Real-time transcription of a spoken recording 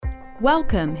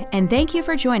Welcome, and thank you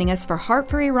for joining us for Heart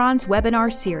for Iran's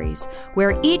webinar series,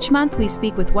 where each month we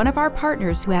speak with one of our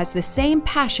partners who has the same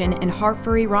passion and heart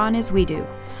for Iran as we do.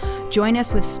 Join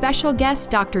us with special guest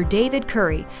Dr. David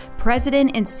Curry,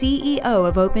 President and CEO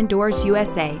of Open Doors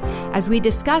USA, as we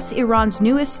discuss Iran's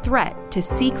newest threat to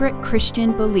secret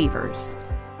Christian believers.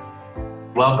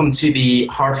 Welcome to the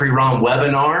Heart for Iran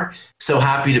webinar. So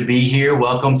happy to be here.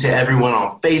 Welcome to everyone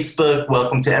on Facebook.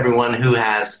 Welcome to everyone who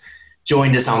has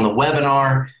joined us on the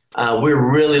webinar.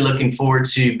 We're really looking forward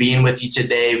to being with you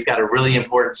today. We've got a really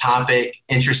important topic,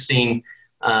 interesting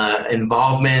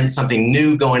involvement, something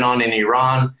new going on in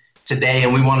Iran today,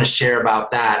 and we want to share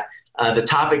about that. The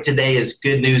topic today is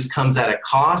good news comes at a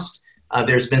cost.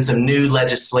 There's been some new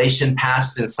legislation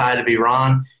passed inside of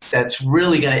Iran that's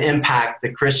really going to impact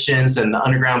the Christians and the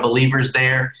underground believers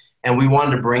there, and we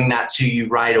wanted to bring that to you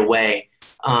right away.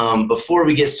 Before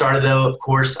we get started, though, of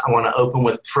course, I want to open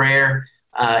with prayer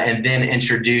and then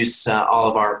introduce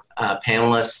all of our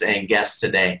panelists and guests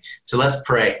today. So let's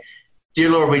pray. Dear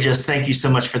Lord, we just thank you so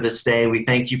much for this day. We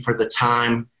thank you for the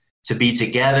time to be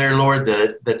together, Lord,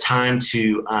 the time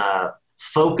to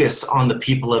focus on the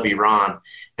people of Iran.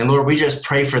 And Lord, we just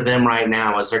pray for them right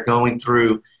now as they're going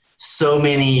through so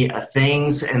many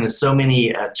things and so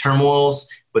many turmoils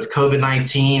with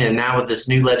COVID-19 and now with this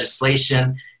new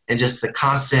legislation and just the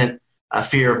constant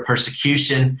fear of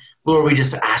persecution. Lord, we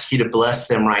just ask you to bless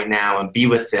them right now and be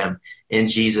with them in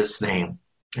Jesus' name.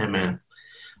 Amen.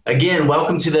 Again,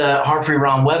 welcome to the Heart for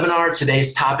Iran webinar.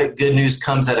 Today's topic, good news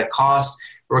comes at a cost.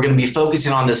 We're going to be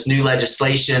focusing on this new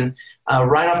legislation.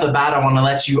 Right off the bat, I want to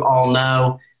let you all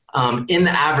know, in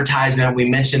the advertisement, we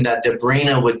mentioned that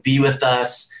Debrina would be with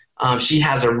us. She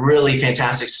has a really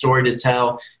fantastic story to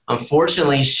tell.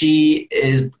 Unfortunately, she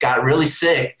got really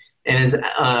sick and is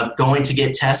going to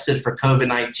get tested for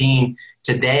COVID-19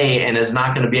 today and is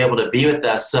not going to be able to be with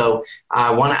us. So I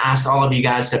want to ask all of you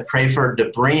guys to pray for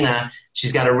Debrina.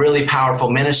 She's got a really powerful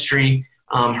ministry.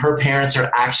 Her parents are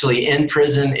actually in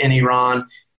prison in Iran.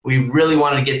 We really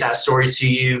want to get that story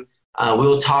to you. We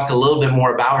will talk a little bit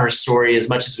more about her story as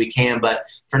much as we can, but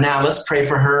for now, let's pray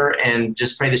for her and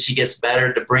just pray that she gets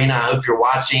better. Debrina, I hope you're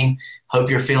watching.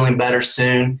 Hope you're feeling better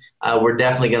soon. We're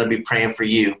definitely going to be praying for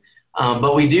you.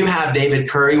 But we do have David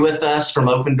Curry with us from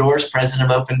Open Doors, President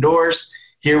of Open Doors,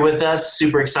 here with us.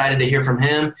 Super excited to hear from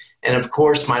him. And of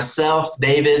course, myself,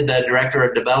 David, the Director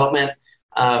of Development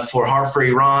for Heart for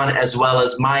Iran, as well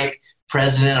as Mike,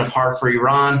 President of Heart for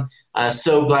Iran.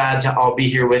 So glad to all be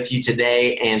here with you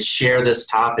today and share this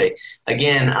topic.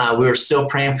 Again, we are still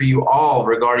praying for you all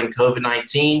regarding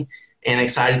COVID-19 and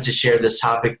excited to share this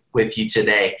topic with you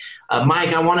today. Mike,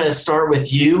 I want to start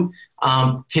with you.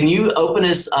 Can you open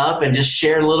us up and just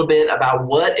share a little bit about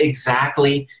what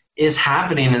exactly is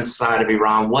happening inside of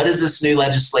Iran? What is this new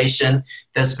legislation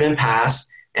that's been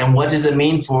passed, and what does it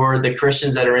mean for the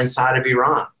Christians that are inside of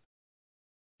Iran?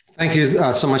 Thank you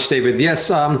so much, David. Yes,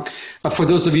 for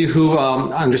those of you who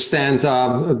understand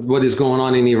what is going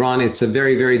on in Iran, it's a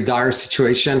very, very dire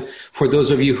situation. For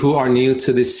those of you who are new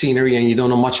to this scenery and you don't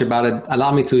know much about it,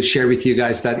 allow me to share with you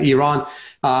guys that Iran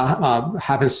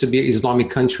happens to be an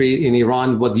Islamic country. In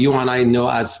Iran, what you and I know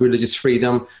as religious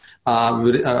freedom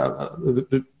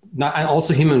and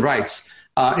also human rights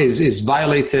is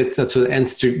violated to the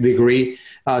nth degree.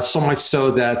 So much so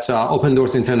that Open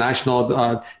Doors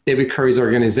International, David Curry's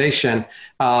organization,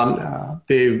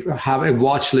 they have a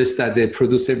watch list that they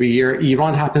produce every year.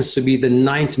 Iran happens to be the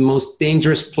 9th most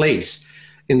dangerous place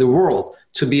in the world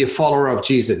to be a follower of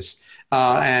Jesus.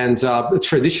 And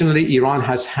traditionally, Iran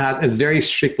has had a very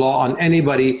strict law on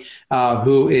anybody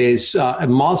who is a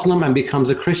Muslim and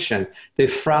becomes a Christian. They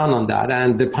frown on that,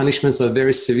 and the punishments are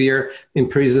very severe,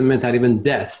 imprisonment and even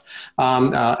death.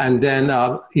 And then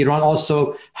Iran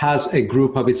also has a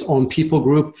group of its own people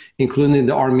group, including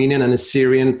the Armenian and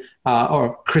Assyrian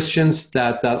or Christians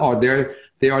that are there.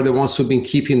 They are the ones who've been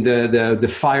keeping the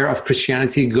fire of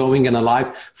Christianity going and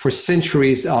alive for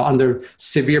centuries under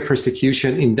severe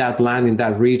persecution in that land, in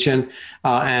that region.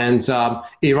 And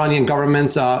Iranian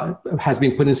government has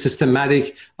been putting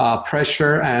systematic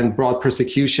pressure and broad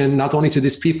persecution, not only to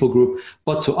this people group,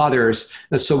 but to others.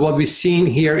 So what we're seeing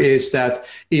here is that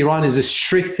Iran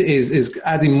is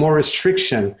adding more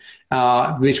restriction,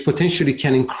 which potentially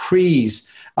can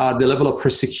increase the level of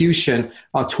persecution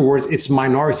towards its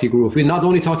minority group. We're not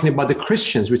only talking about the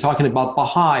Christians, we're talking about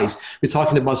Baha'is, we're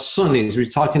talking about Sunnis, we're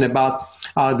talking about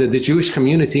the Jewish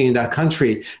community in that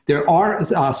country. There are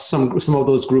some of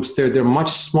those groups there. They're much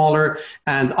smaller,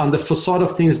 and on the facade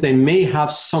of things, they may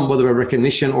have somewhat of a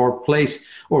recognition or place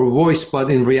or voice,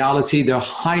 but in reality, they're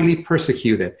highly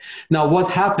persecuted. Now, what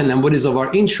happened and what is of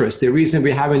our interest, the reason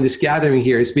we're having this gathering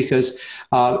here is because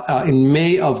in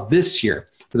May of this year,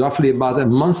 roughly about a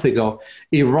month ago,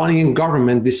 Iranian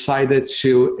government decided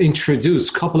to introduce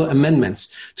a couple of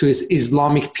amendments to its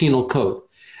Islamic Penal Code.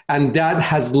 And that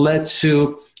has led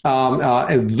to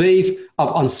a wave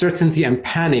of uncertainty and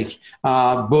panic,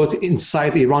 both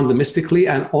inside Iran domestically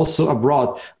and also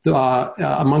abroad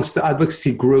amongst the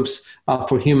advocacy groups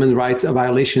for human rights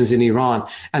violations in Iran.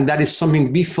 And that is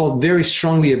something we felt very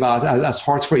strongly about as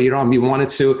Hearts for Iran. We wanted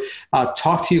to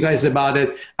talk to you guys about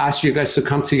it, ask you guys to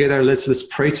come together, let's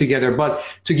pray together. But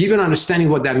to give you an understanding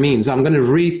what that means, I'm going to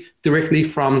read directly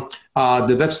from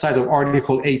the website of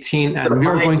Article 18, and we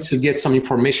are going to get some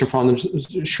information from them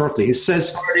shortly. It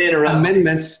says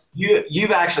amendments.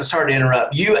 You've actually, sorry to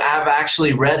interrupt, you have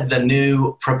actually read the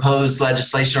new proposed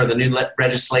legislation or the new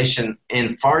legislation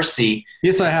in Farsi.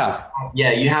 Yes, I have.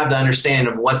 Yeah, you have the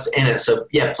understanding of what's in it. So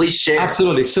yeah, please share.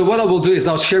 Absolutely. So what I will do is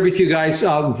I'll share with you guys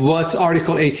what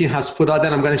Article 18 has put out.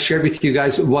 Then I'm going to share with you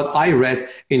guys what I read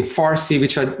in Farsi,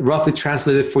 which I roughly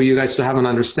translated for you guys to have an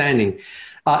understanding.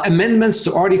 Amendments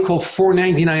to Article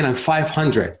 499 and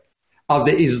 500 of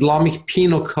the Islamic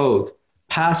Penal Code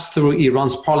passed through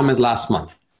Iran's parliament last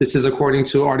month. This is according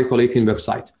to Article 18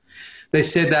 website. They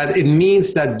said that it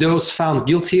means that those found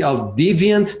guilty of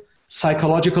deviant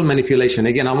psychological manipulation.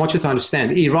 Again, I want you to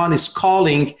understand, Iran is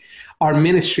calling our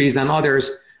ministries and others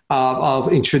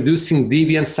of introducing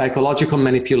deviant psychological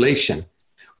manipulation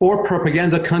or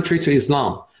propaganda contrary to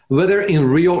Islam, whether in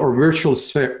real or virtual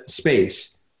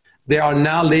space. They are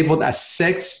now labeled as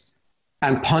sects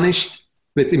and punished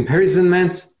with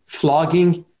imprisonment,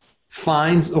 flogging,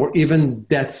 fines, or even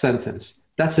death sentence.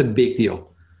 That's a big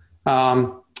deal.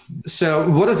 So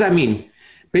what does that mean?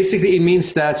 Basically, it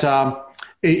means that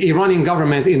Iranian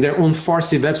government in their own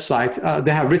Farsi website,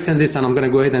 they have written this, and I'm going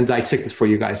to go ahead and dissect it for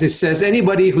you guys. It says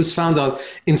anybody who's found out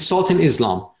insulting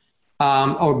Islam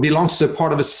or belongs to a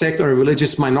part of a sect or a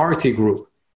religious minority group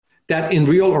that in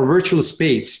real or virtual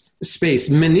space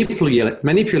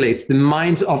manipulates the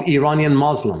minds of Iranian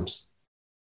Muslims,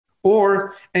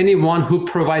 or anyone who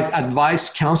provides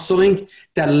advice, counseling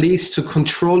that leads to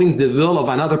controlling the will of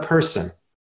another person,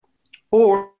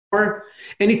 or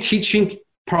any teaching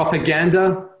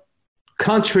propaganda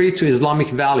contrary to Islamic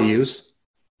values,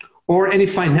 or any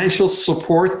financial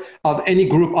support of any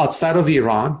group outside of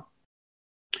Iran,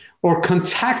 or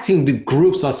contacting the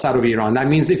groups outside of Iran. That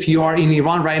means if you are in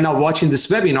Iran right now watching this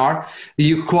webinar,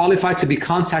 you qualify to be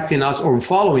contacting us or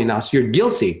following us, you're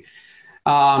guilty.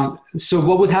 So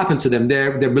what would happen to them?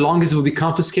 Their belongings would be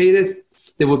confiscated.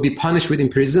 They would be punished with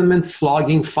imprisonment,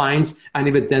 flogging, fines, and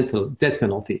even death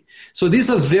penalty. So these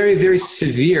are very, very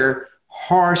severe,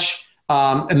 harsh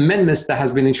amendments that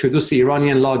has been introduced to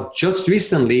Iranian law just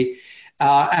recently.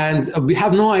 And we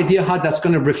have no idea how that's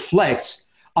going to reflect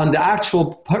on the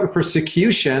actual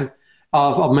persecution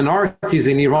of minorities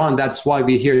in Iran. That's why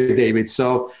we're here, David.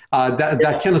 So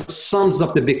that kind of sums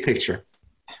up the big picture.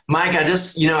 Mike, I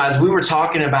just, as we were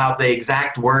talking about the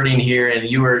exact wording here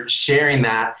and you were sharing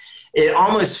that, it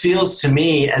almost feels to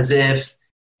me as if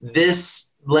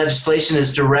this legislation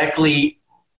is directly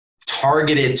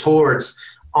targeted towards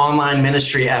online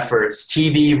ministry efforts,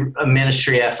 TV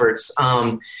ministry efforts,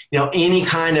 any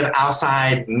kind of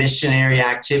outside missionary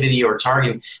activity or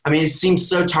targeting. I mean, it seems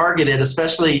so targeted,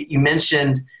 especially you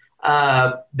mentioned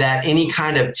that any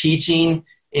kind of teaching,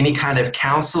 any kind of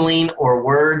counseling or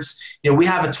words. We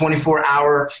have a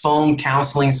 24-hour phone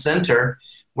counseling center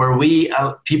where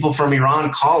people from Iran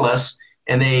call us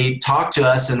and they talk to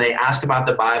us and they ask about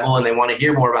the Bible and they want to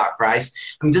hear more about Christ.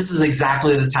 I mean, this is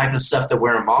exactly the type of stuff that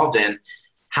we're involved in.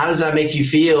 How does that make you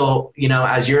feel,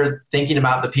 as you're thinking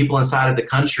about the people inside of the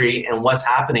country and what's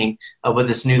happening with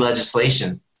this new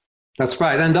legislation? That's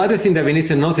right. And the other thing that we need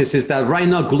to notice is that right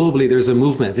now, globally, there's a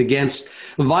movement against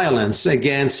violence,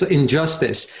 against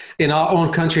injustice. In our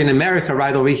own country, in America,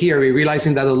 right over here, we're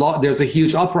realizing that there's a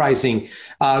huge uprising.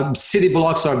 City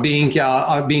blocks are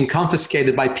being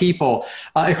confiscated by people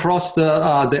across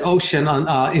the ocean,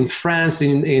 in France,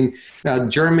 in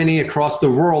Germany, across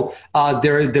the world.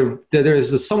 There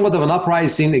is somewhat of an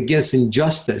uprising against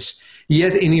injustice.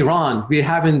 Yet in Iran, we're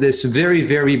having this very,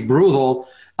 very brutal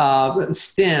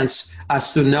stance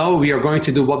as to no, we are going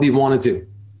to do what we want to do.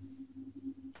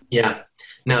 Yeah.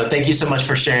 No, thank you so much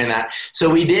for sharing that. So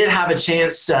we did have a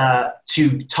chance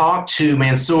to talk to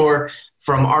Mansour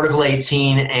from Article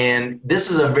 18, and this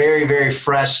is a very, very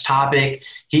fresh topic.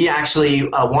 He actually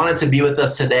wanted to be with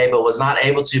us today, but was not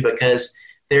able to because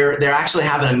they're actually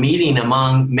having a meeting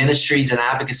among ministries and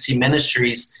advocacy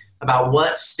ministries about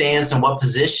what stance and what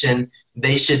position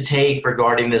they should take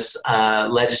regarding this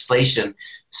legislation.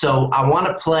 So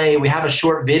we have a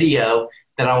short video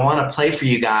that I want to play for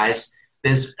you guys.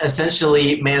 This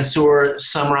essentially Mansour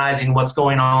summarizing what's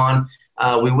going on.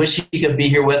 We wish he could be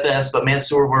here with us, but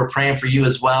Mansour, we're praying for you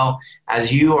as well,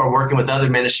 as you are working with other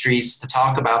ministries to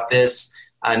talk about this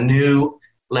new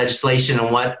legislation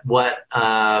and what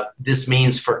this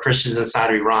means for Christians inside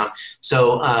of Iran.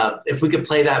 So if we could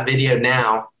play that video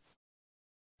now.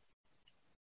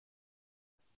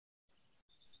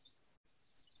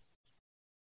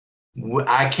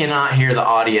 I cannot hear the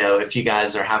audio if you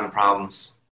guys are having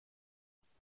problems.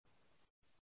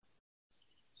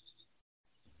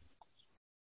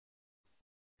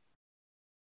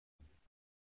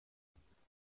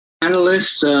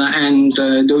 Analysts and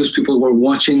those people who are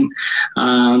watching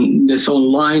this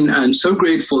online. I'm so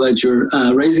grateful that you're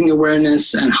raising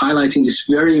awareness and highlighting this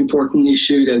very important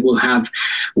issue that will have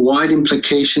wide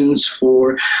implications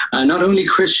for not only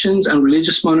Christians and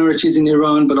religious minorities in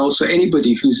Iran, but also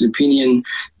anybody whose opinion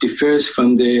differs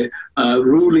from the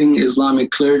ruling Islamic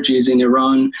clergies in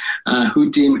Iran, who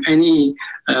deem any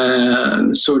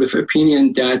sort of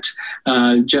opinion that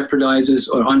jeopardizes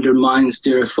or undermines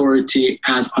their authority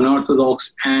as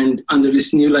unorthodox. And under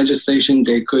this new legislation,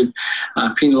 they could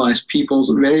penalize people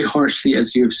very harshly,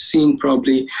 as you've seen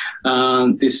probably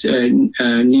this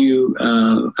new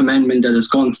amendment that has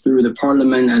gone through the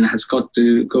parliament and has got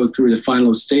to go through the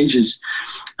final stages.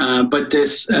 But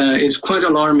this is quite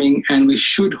alarming, and we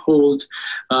should hold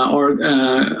our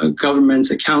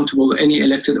governments accountable, any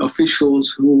elected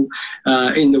officials who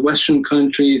in the Western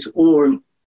countries or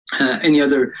any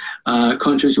other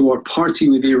countries who are party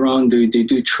with Iran, they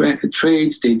do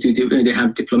trades, they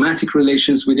have diplomatic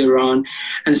relations with Iran,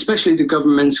 and especially the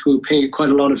governments who pay quite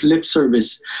a lot of lip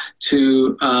service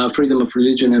to freedom of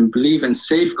religion and belief and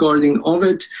safeguarding of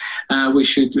it. We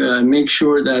should make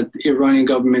sure that the Iranian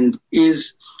government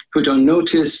is put on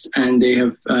notice, and they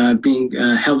have been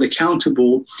held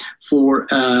accountable for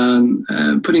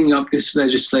putting up this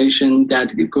legislation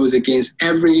that goes against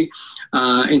every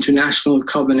international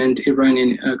covenant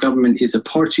Iranian government is a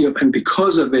party of, and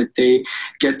because of it, they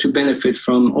get to benefit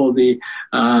from all the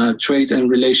trade and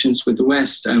relations with the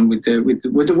West and with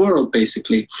the world,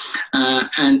 basically.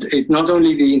 And it not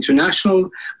only the international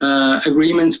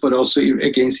agreements, but also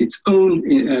against its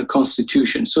own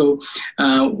constitution. So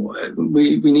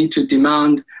we need to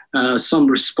demand some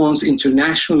response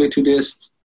internationally to this,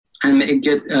 and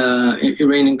get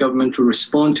Iranian government to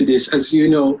respond to this. As you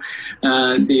know,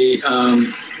 the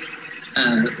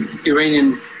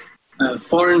Iranian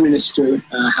foreign minister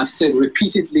have said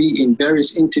repeatedly in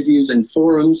various interviews and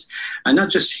forums, and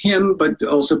not just him, but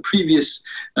also previous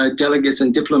delegates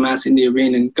and diplomats in the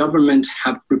Iranian government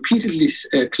have repeatedly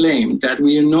claimed that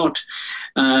we are not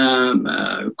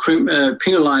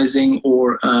penalizing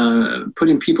or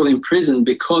putting people in prison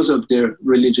because of their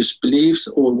religious beliefs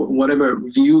or whatever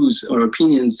views or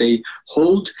opinions they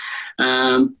hold,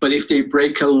 but if they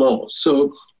break a law.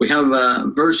 So we have a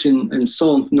verse in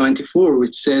Psalm 94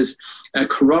 which says, a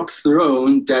corrupt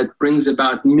throne that brings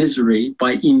about misery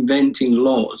by inventing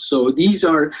laws. So these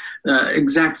are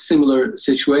exact similar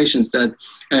situations, that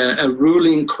a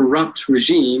ruling corrupt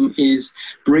regime is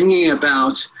bringing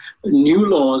about new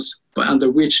laws under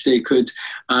which they could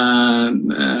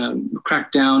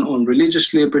crack down on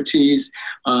religious liberties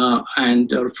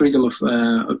and freedom of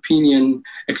opinion,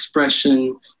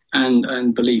 expression,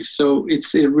 and belief. So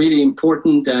it's really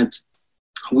important that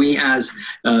we as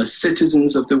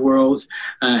citizens of the world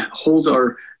hold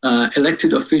our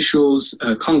elected officials,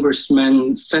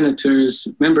 congressmen, senators,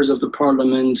 members of the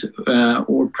parliament,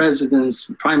 or presidents,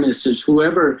 prime ministers,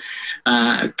 whoever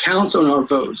counts on our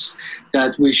votes,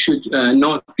 that we should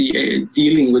not be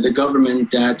dealing with a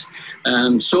government that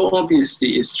so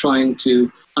obviously is trying to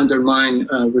undermine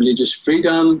religious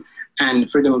freedom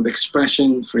and freedom of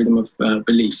expression, freedom of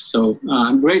belief. So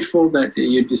I'm grateful that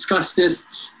you discussed this,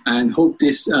 and hope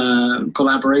these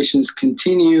collaborations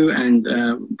continue and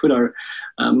put our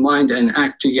mind and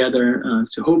act together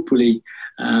to hopefully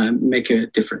make a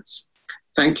difference.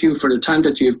 Thank you for the time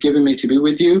that you have given me to be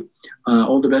with you.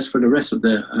 All the best for the rest of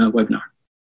the webinar.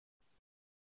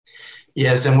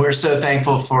 Yes, and we're so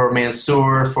thankful for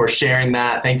Mansour for sharing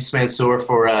that. Thanks, Mansour,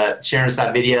 for sharing us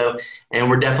that video. And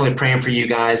we're definitely praying for you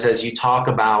guys as you talk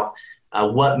about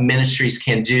what ministries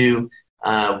can do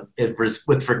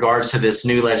with regards to this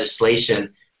new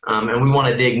legislation. And we want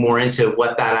to dig more into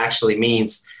what that actually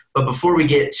means. But before we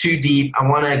get too deep, I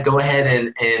want to go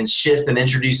ahead and shift and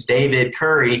introduce David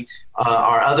Curry,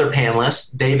 our other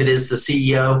panelist. David is the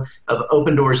CEO of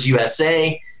Open Doors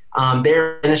USA.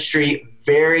 Their ministry,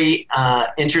 very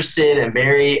interested and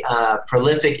very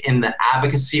prolific in the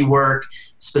advocacy work,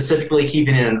 specifically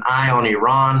keeping an eye on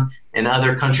Iran and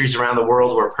other countries around the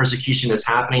world where persecution is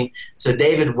happening. So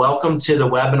David, welcome to the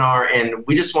webinar, and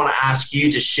we just want to ask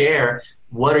you to share,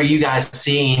 what are you guys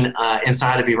seeing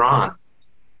inside of Iran?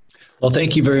 Well,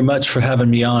 thank you very much for having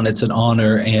me on. It's an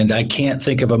honor, and I can't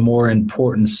think of a more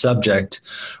important subject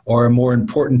or a more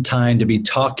important time to be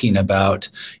talking about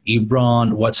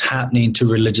Iran, what's happening to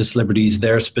religious liberties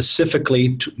there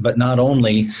specifically, but not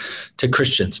only to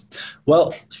Christians.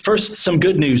 Well, first, some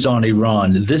good news on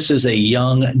Iran. This is a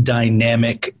young,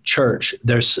 dynamic church.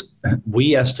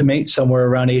 We estimate somewhere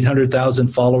around 800,000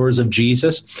 followers of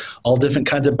Jesus, all different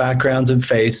kinds of backgrounds and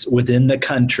faiths within the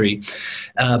country.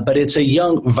 But it's a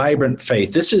young, vibrant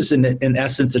faith. This is, in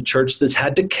essence, a church that's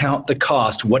had to count the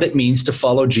cost, what it means to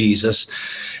follow Jesus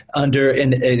under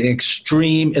an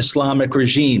extreme Islamic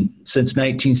regime. Since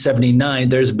 1979,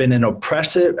 there's been an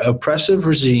oppressive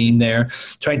regime there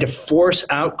trying to force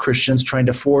out Christians, trying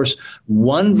to force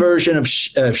one version of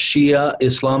Shia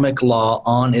Islamic law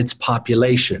on its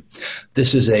population.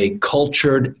 This is a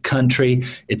cultured country.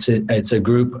 It's a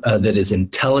group that is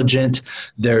intelligent.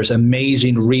 There's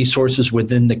amazing resources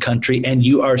within the country, and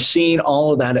you are seeing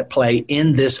all of that at play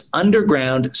in this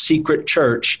underground secret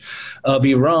church of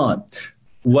Iran.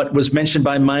 What was mentioned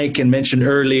by Mike and mentioned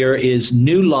earlier is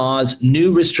new laws,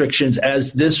 new restrictions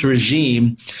as this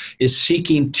regime is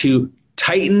seeking to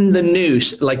tighten the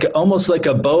noose, almost like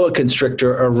a boa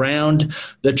constrictor around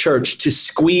the church to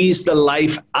squeeze the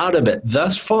life out of it.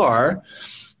 Thus far,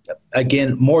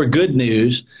 again, more good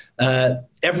news,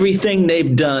 everything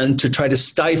they've done to try to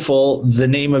stifle the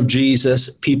name of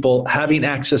Jesus, people having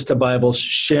access to Bibles,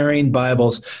 sharing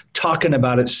Bibles, talking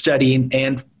about it, studying,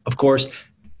 and of course,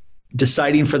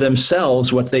 deciding for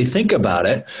themselves what they think about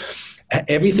it.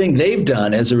 Everything they've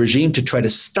done as a regime to try to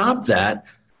stop that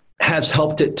has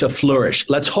helped it to flourish.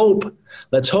 Let's hope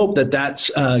that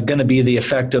that's going to be the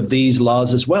effect of these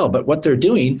laws as well. But what they're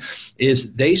doing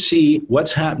is they see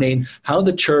what's happening, how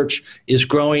the church is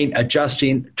growing,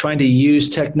 adjusting, trying to use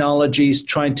technologies,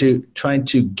 trying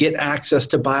to get access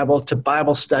to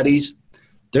Bible studies.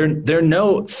 They're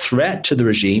no threat to the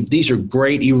regime. These are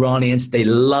great Iranians. They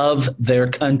love their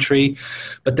country,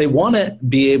 but they want to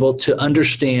be able to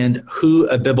understand who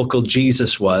a biblical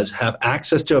Jesus was, have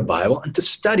access to a Bible, and to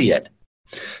study it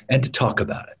and to talk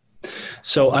about it.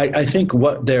 So I think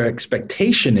what their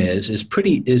expectation is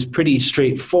pretty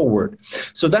straightforward.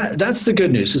 So that's the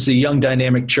good news. It's a young,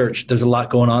 dynamic church. There's a lot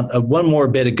going on. One more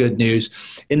bit of good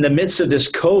news. In the midst of this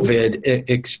COVID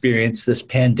experience, this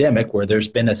pandemic, where there's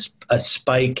been a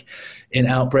spike in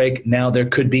outbreak, now there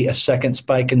could be a second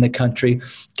spike in the country.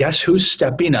 Guess who's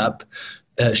stepping up?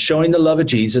 Showing the love of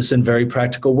Jesus in very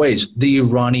practical ways. The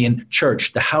Iranian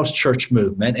church, the house church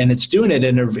movement, and it's doing it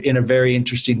in a very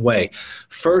interesting way.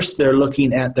 First, they're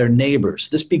looking at their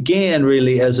neighbors. This began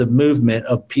really as a movement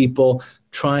of people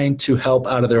trying to help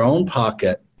out of their own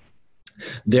pocket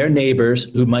their neighbors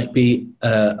who might be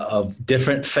of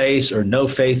different faith or no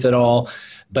faith at all,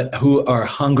 but who are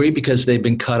hungry because they've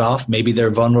been cut off. Maybe they're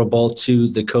vulnerable to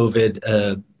the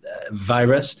COVID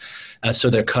virus. So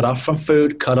they're cut off from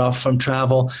food, cut off from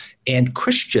travel, and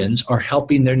Christians are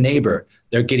helping their neighbor.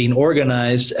 They're getting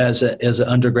organized as an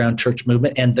underground church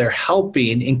movement, and they're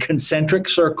helping in concentric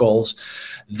circles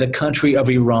the country of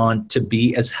Iran to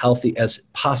be as healthy as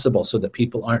possible, so that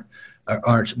people aren't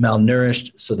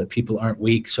malnourished, so that people aren't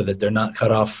weak, so that they're not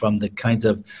cut off from the kinds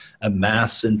of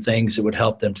masks and things that would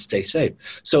help them to stay safe.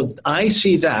 So I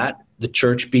see that the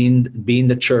church being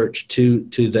the church to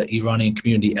the Iranian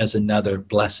community as another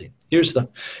blessing. Here's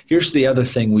the other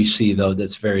thing we see, though,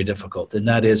 that's very difficult, and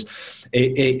that is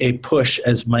a push,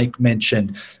 as Mike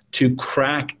mentioned, to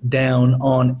crack down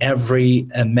on every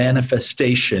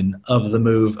manifestation of the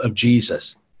move of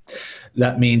Jesus.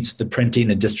 That means the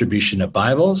printing and distribution of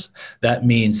Bibles. That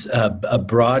means a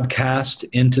broadcast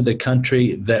into the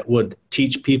country that would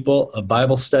teach people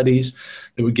Bible studies,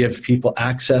 that would give people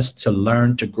access to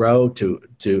learn, to grow,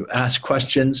 to ask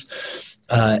questions.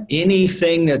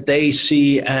 Anything that they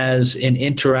see as an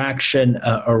interaction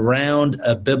around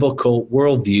a biblical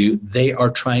worldview, they are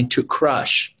trying to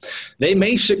crush. They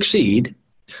may succeed.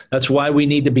 That's why we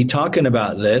need to be talking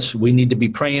about this. We need to be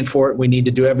praying for it. We need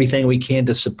to do everything we can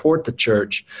to support the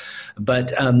church.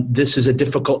 But this is a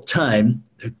difficult time.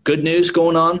 Good news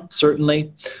going on,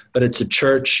 certainly, but it's a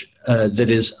church that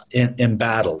is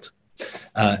embattled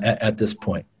at this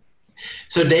point.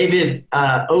 So David,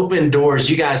 Open Doors,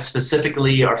 you guys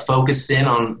specifically are focused in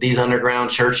on these underground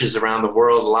churches around the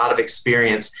world, a lot of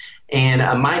experience. And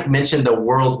Mike mentioned the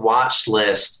World Watch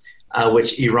List.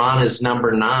 which Iran is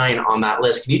number 9 on that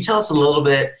list. Can you tell us a little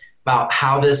bit about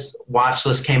how this watch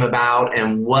list came about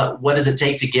and what does it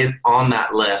take to get on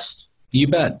that list? You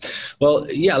bet. Well,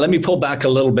 yeah, let me pull back a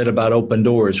little bit about Open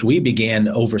Doors. We began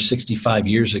over 65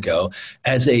 years ago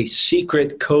as a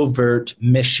secret covert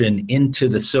mission into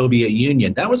the Soviet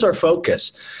Union. That was our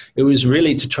focus. It was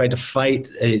really to try to fight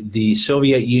the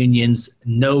Soviet Union's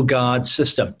no God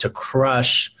system, to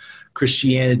crush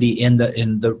Christianity in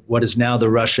the what is now the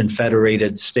Russian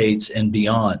Federated States and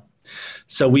beyond.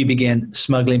 So we began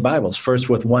smuggling Bibles, first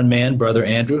with one man, Brother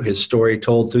Andrew, his story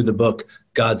told through the book,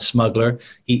 God's Smuggler.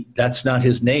 That's not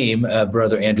his name,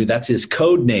 Brother Andrew, that's his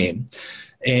code name.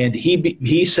 And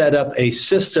he set up a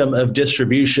system of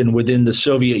distribution within the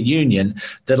Soviet Union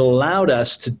that allowed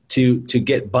us to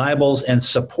get Bibles and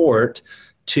support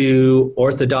to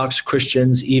Orthodox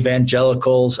Christians,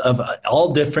 evangelicals, of all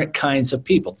different kinds of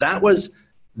people. That was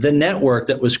the network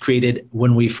that was created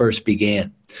when we first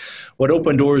began. What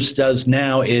Open Doors does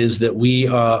now is that we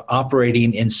are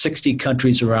operating in 60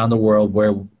 countries around the world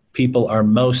where people are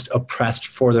most oppressed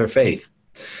for their faith.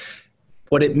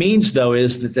 What it means, though,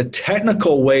 is that the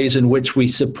technical ways in which we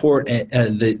support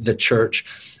the church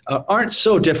aren't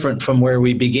so different from where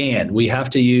we began. We have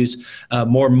to use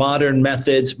more modern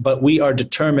methods, but we are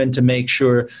determined to make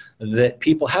sure that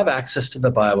people have access to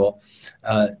the Bible,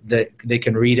 that they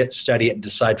can read it, study it, and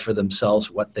decide for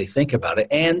themselves what they think about it,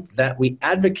 and that we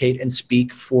advocate and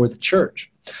speak for the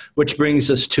church, which brings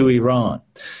us to Iran.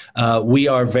 We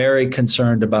are very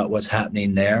concerned about what's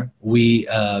happening there. We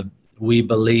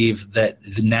believe that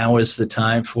now is the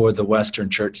time for the Western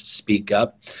church to speak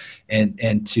up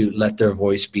and to let their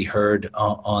voice be heard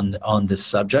on this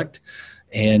subject.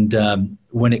 And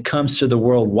when it comes to the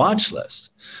World Watch List,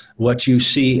 what you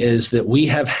see is that we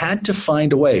have had to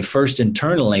find a way, first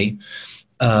internally,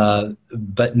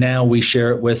 but now we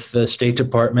share it with the State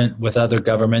Department, with other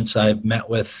governments. I've met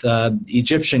with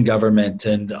Egyptian government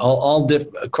and all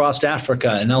across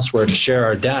Africa and elsewhere to share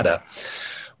our data.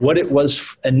 What it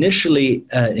was initially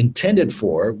intended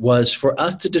for was for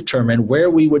us to determine where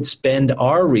we would spend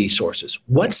our resources.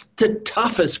 What's the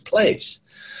toughest place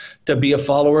to be a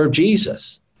follower of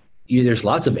Jesus? There's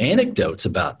lots of anecdotes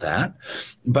about that,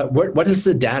 but what does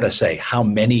the data say? How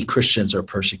many Christians are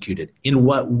persecuted? In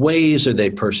what ways are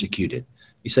they persecuted?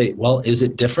 You say, well, is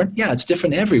it different? Yeah, it's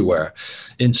different everywhere.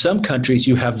 In some countries,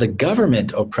 you have the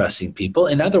government oppressing people.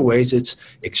 In other ways, it's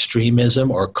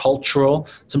extremism or cultural.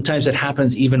 Sometimes it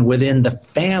happens even within the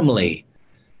family.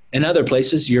 In other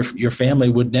places, your family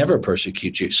would never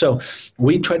persecute you. So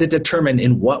we try to determine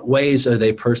in what ways are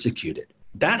they persecuted.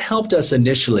 That helped us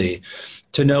initially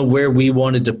to know where we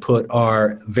wanted to put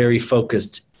our very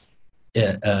focused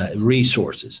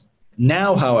resources.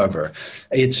 Now, however,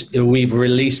 we've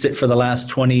released it for the last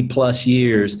 20 plus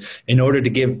years in order to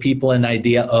give people an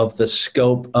idea of the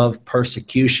scope of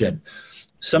persecution.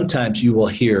 Sometimes you will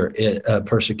hear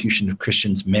persecution of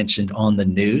Christians mentioned on the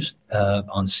news,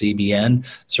 on CBN,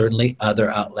 certainly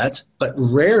other outlets, but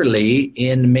rarely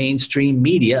in mainstream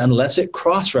media unless it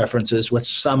cross-references with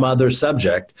some other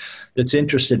subject that's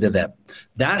interested to them.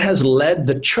 That has led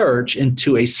the church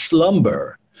into a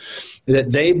slumber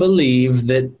that they believe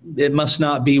that it must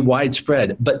not be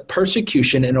widespread. But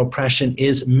persecution and oppression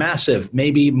is massive,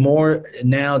 maybe more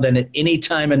now than at any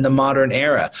time in the modern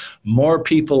era. More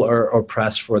people are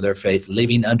oppressed for their faith,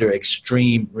 living under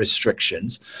extreme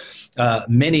restrictions.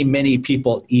 Many, many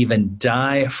people even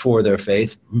die for their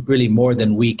faith, really more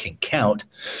than we can count.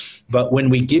 But when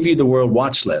we give you the World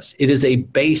Watch List, it is a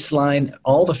baseline.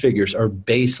 All the figures are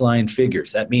baseline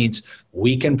figures. That means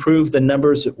we can prove the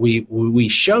numbers that we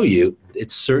show you.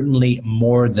 It's certainly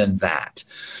more than that.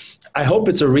 I hope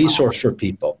it's a resource for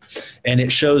people. And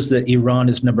it shows that Iran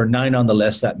is number 9 on the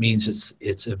list. That means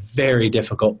it's a very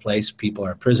difficult place. People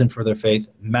are in prison for their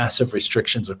faith, massive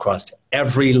restrictions across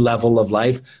every level of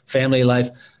life, family life,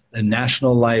 and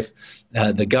national life.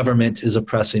 The government is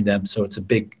oppressing them. So it's a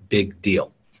big, big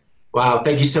deal. Wow.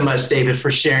 Thank you so much, David,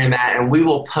 for sharing that. And we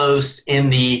will post in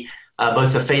the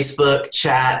both the Facebook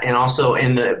chat and also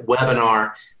in the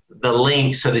webinar the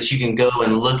link so that you can go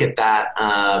and look at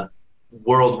that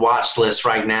World Watch List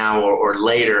right now or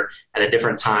later at a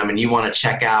different time, and you want to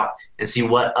check out and see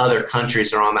what other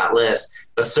countries are on that list.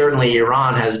 But certainly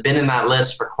Iran has been in that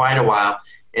list for quite a while,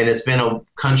 and it's been a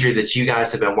country that you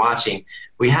guys have been watching.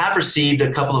 We have received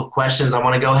a couple of questions I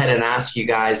want to go ahead and ask you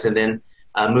guys and then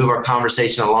move our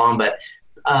conversation along. But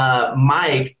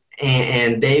Mike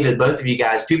and David, both of you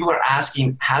guys, people are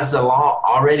asking, has the law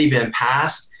already been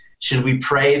passed Should we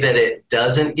pray that it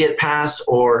doesn't get passed,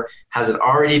 or has it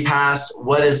already passed?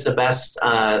 What is the best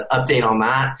update on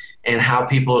that, and how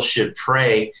people should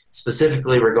pray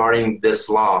specifically regarding this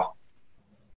law?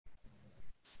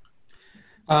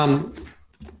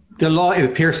 The law, it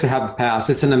appears to have passed.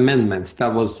 It's an amendment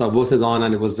that was voted on,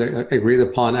 and it was agreed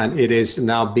upon, and it is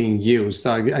now being used.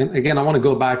 Again, I want to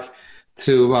go back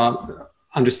to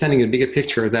understanding the bigger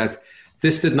picture, that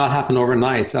this did not happen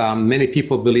overnight. Many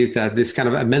people believe that this kind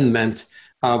of amendment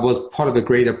was part of a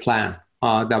greater plan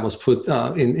that was put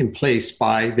in place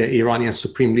by the Iranian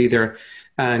supreme leader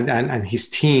and his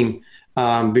team,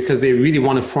 because they really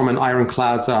want to form an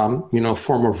ironclad,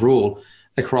 form of rule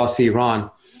across Iran.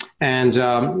 And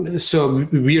so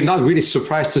we are not really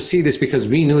surprised to see this, because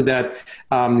we knew that,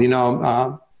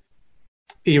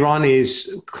 Iran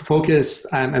is focused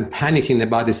and panicking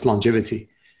about its longevity,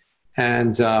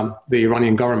 and the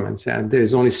Iranian government. And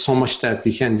there's only so much that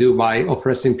you can do by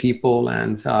oppressing people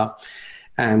and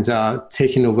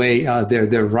taking away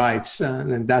their rights.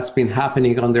 And that's been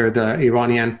happening under the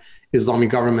Iranian Islamic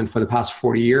government for the past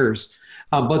 40 years.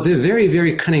 But they're very,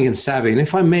 very cunning and savvy. And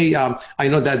if I may, I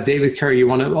know that David Kerry, you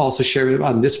want to also share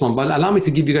on this one, but allow me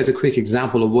to give you guys a quick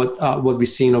example of what we're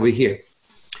seeing over here.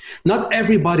 Not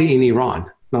everybody in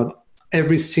Iran, not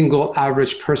every single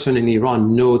average person in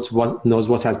Iran knows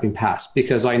what has been passed.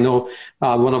 Because I know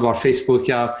one of our Facebook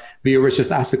viewers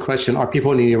just asked the question, are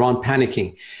people in Iran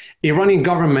panicking? Iranian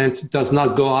government does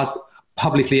not go out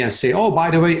publicly and say, oh,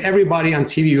 by the way, everybody on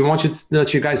TV, we want you to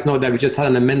let you guys know that we just had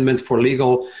an amendment for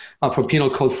Penal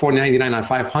Code 499 and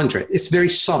 500. It's very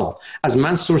subtle. As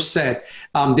Mansour said,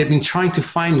 they've been trying to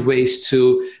find ways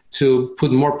to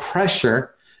put more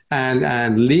pressure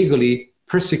and legally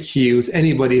persecute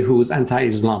anybody who is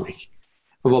anti-Islamic.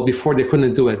 Well, before they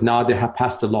couldn't do it. Now they have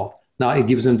passed the law. Now it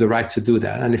gives them the right to do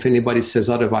that. And if anybody says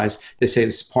otherwise, they say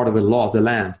it's part of the law of the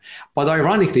land. But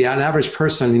ironically, an average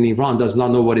person in Iran does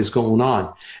not know what is going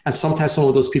on. And sometimes some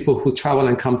of those people who travel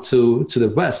and come to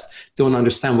the West don't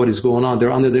understand what is going on.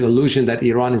 They're under the illusion that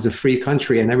Iran is a free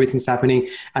country and everything's happening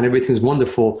and everything's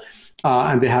wonderful.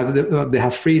 And they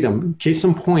have freedom. Case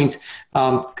in point,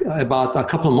 about a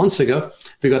couple of months ago,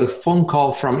 we got a phone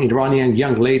call from an Iranian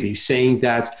young lady saying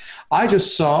that, I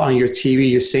just saw on your TV,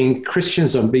 you're saying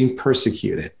Christians are being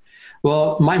persecuted.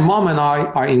 Well, my mom and I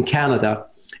are in Canada,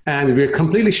 and we're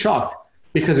completely shocked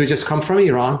because we just come from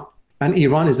Iran, and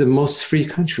Iran is the most free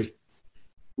country.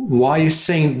 Why are you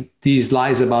saying these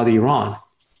lies about Iran?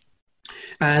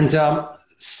 And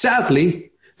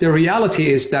sadly, the reality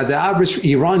is that the average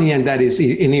Iranian that is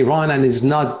in Iran and is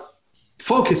not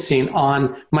focusing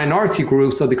on minority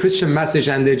groups of the Christian message,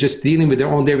 and they're just dealing with their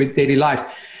own daily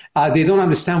life, they don't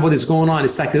understand what is going on.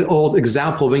 It's like the old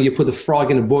example, when you put a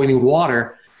frog in boiling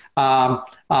water,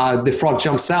 the frog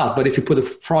jumps out. But if you put the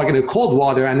frog in cold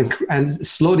water and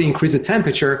slowly increase the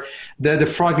temperature, the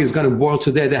frog is going to boil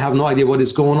to death. They have no idea what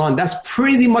is going on. That's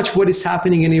pretty much what is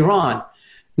happening in Iran.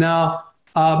 Now,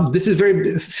 this is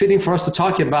very fitting for us to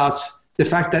talk about the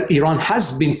fact that Iran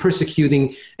has been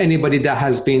persecuting anybody that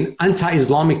has been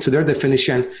anti-Islamic to their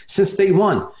definition since day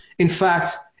one. In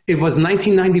fact, it was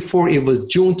 1994. It was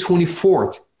June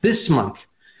 24th, this month.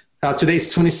 Today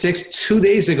is 26th. 2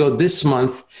 days ago this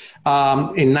month,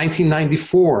 in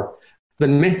 1994, the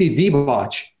Mehdi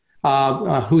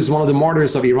Dibaj, who is one of the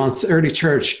martyrs of Iran's early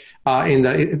church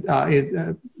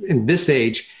in this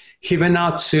age, he went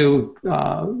out to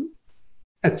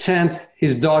attend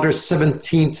his daughter's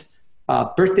 17th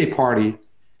birthday party.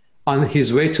 On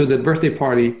his way to the birthday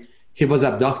party, he was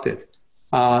abducted.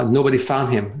 Nobody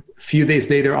found him. A few days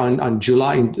later, on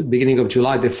July, in the beginning of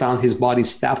July, they found his body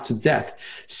stabbed to death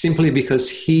simply because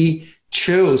he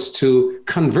chose to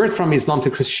convert from Islam to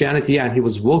Christianity, and he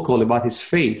was vocal about his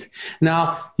faith.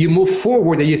 Now, you move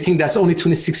forward and you think that's only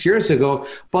 26 years ago,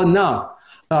 but no.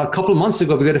 A couple of months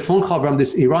ago, we got a phone call from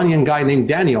this Iranian guy named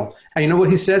Daniel. And you know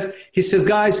what he says? He says,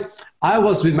 guys, I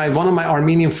was with one of my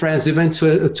Armenian friends. We went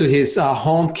to his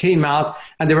home, came out,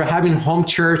 and they were having home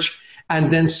church.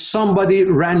 And then somebody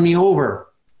ran me over.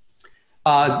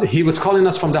 He was calling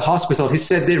us from the hospital. He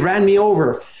said, they ran me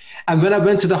over. And when I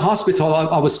went to the hospital,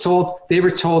 they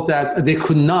were told that they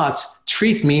could not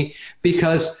treat me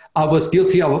because I was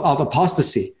guilty of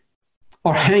apostasy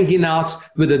or hanging out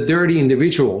with the dirty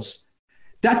individuals.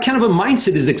 That kind of a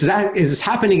mindset is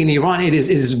happening in Iran. It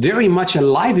is very much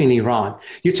alive in Iran.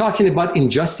 You're talking about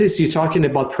injustice. You're talking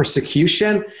about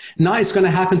persecution. Now it's going to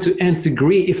happen to nth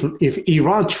degree if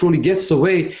Iran truly gets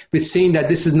away with saying that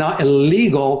this is not a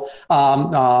legal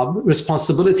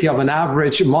responsibility of an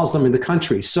average Muslim in the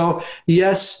country. So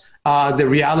yes, The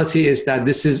reality is that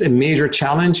this is a major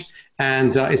challenge,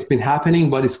 and it's been happening,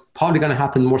 but it's probably going to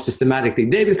happen more systematically.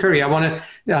 David Curry, I want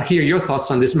to hear your thoughts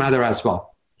on this matter as well.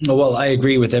 Well, I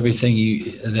agree with everything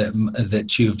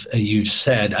that you've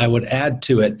said. I would add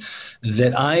to it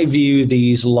that I view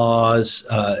these laws,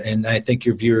 and I think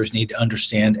your viewers need to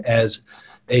understand, as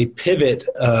a pivot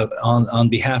on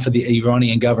behalf of the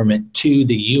Iranian government to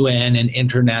the UN and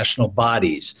international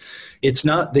bodies. It's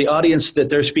not the audience that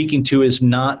they're speaking to is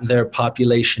not their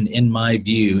population, in my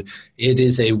view. It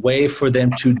is a way for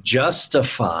them to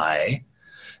justify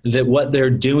that what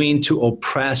they're doing to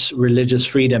oppress religious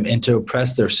freedom and to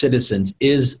oppress their citizens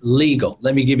is legal.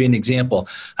 Let me give you an example.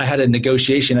 I had a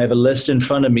negotiation. I have a list in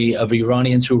front of me of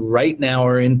Iranians who right now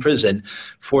are in prison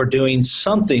for doing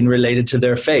something related to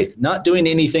their faith, not doing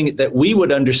anything that we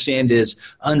would understand as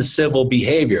uncivil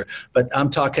behavior. But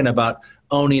I'm talking about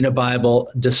owning a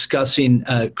Bible, discussing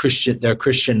their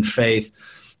Christian faith,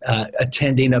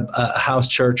 attending a house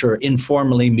church or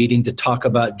informally meeting to talk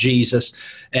about Jesus.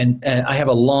 And I have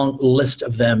a long list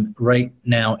of them right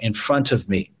now in front of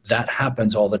me. That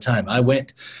happens all the time. I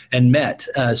went and met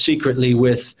secretly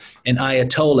with an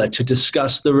Ayatollah to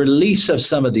discuss the release of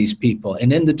some of these people.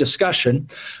 And in the discussion,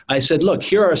 I said, look,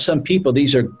 here are some people.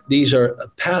 These are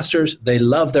pastors. They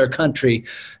love their country.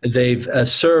 They've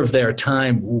served their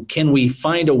time. Can we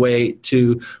find a way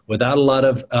to, without a lot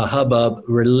of hubbub,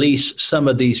 release some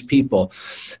of these people?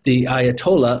 The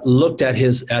Ayatollah looked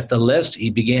at the list.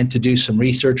 He began to do some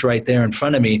research right there in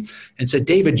front of me and said,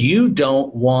 David, you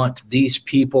don't want these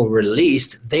people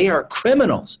released. They are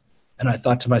criminals. And I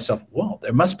thought to myself, well,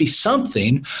 there must be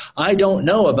something I don't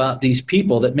know about these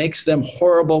people that makes them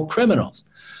horrible criminals.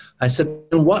 I said,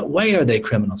 in what way are they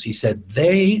criminals? He said,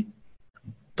 they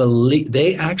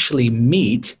actually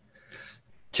meet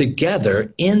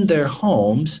together in their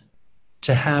homes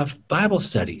to have Bible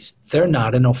studies. They're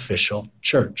not an official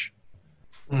church.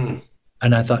 And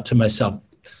I thought to myself,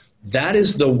 that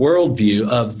is the worldview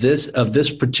of this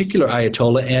particular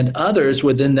Ayatollah and others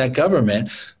within that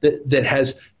government that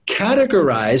has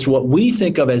categorized what we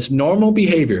think of as normal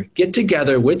behavior. Get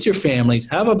together with your families,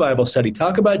 have a Bible study,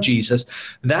 talk about Jesus.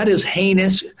 That is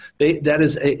heinous. That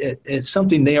is it's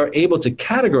something they are able to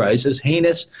categorize as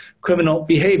heinous criminal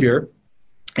behavior.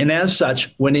 And as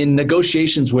such, when in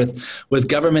negotiations with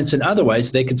governments and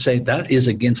otherwise, they could say that is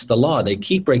against the law. They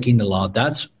keep breaking the law.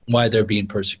 That's why they're being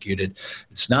persecuted.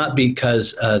 It's not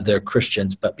because they're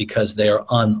Christians, but because they are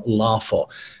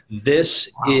unlawful. This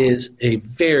is a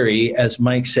very, as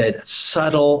Mike said,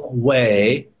 subtle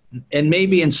way, and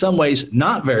maybe in some ways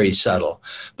not very subtle,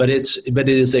 but it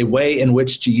is a way in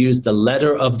which to use the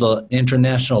letter of the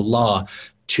international law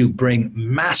to bring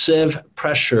massive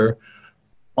pressure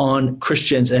on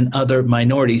Christians and other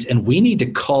minorities, and we need to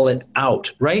call it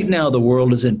out. Right now, the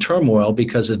world is in turmoil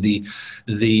because of the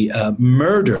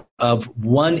murder of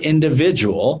one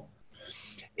individual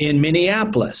in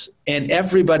Minneapolis. And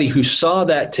everybody who saw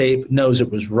that tape knows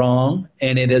it was wrong,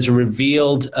 and it has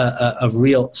revealed a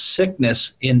real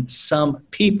sickness in some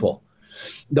people.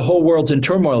 The whole world's in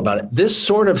turmoil about it. This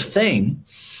sort of thing,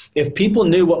 if people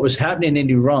knew what was happening in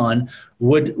Iran,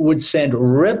 would send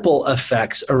ripple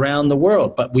effects around the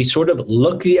world. But we sort of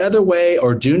look the other way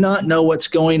or do not know what's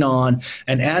going on.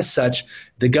 And as such,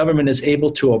 the government is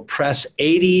able to oppress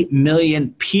 80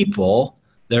 million people,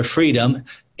 their freedom,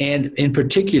 and in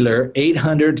particular,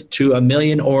 800 to 1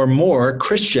 million or more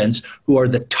Christians who are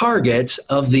the targets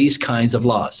of these kinds of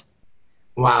laws.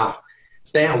 Wow.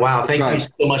 Thank you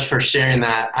so much for sharing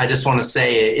that. I just want to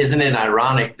say, isn't it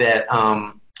ironic that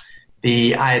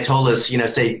the Ayatollahs,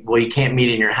 say, well, you can't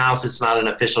meet in your house. It's not an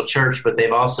official church, but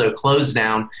they've also closed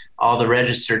down all the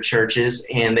registered churches,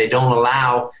 and they don't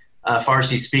allow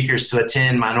Farsi speakers to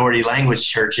attend minority language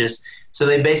churches. So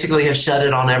they basically have shut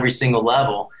it on every single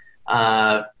level.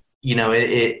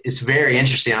 It's very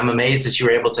interesting. I'm amazed that you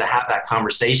were able to have that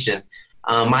conversation.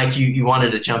 Mike, you wanted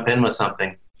to jump in with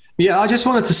something. Yeah, I just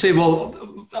wanted to say, well,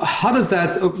 where does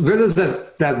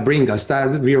that bring us?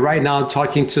 That we are right now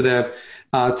talking to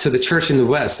the church in the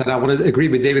West, and I want to agree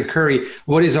with David Curry.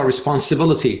 What is our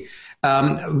responsibility?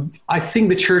 I think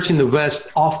the church in the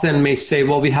West often may say,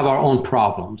 well, we have our own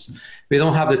problems. We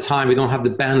don't have the time. We don't have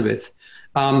the bandwidth.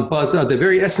 But the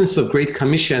very essence of Great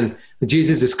Commission,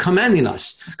 Jesus is commanding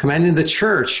the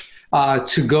church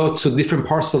to go to different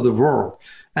parts of the world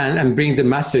and bring the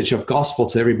message of gospel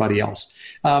to everybody else.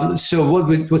 So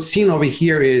what's seen over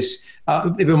here is,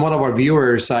 even one of our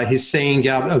viewers, he's saying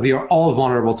we are all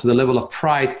vulnerable to the level of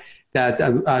pride that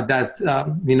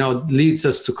leads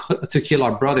us to kill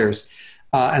our brothers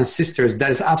and sisters.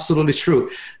 That is absolutely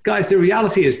true. Guys, the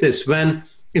reality is this: when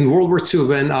In World War II,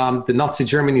 when the Nazi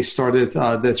Germany started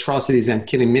the atrocities and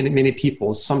killing many, many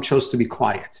people, some chose to be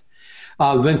quiet.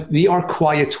 When we are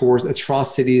quiet towards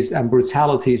atrocities and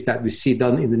brutalities that we see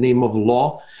done in the name of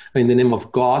law, in the name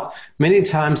of God, many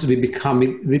times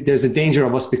there's a danger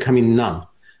of us becoming numb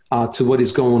to what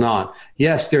is going on.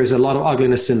 Yes, there's a lot of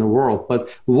ugliness in the world, but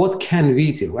what can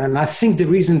we do? And I think the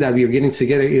reason that we are getting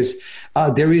together is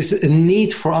there is a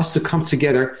need for us to come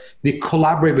together, we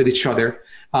collaborate with each other,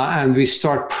 and we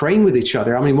start praying with each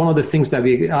other. I mean, one of the things that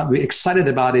we're excited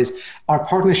about is our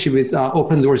partnership with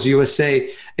Open Doors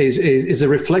USA is a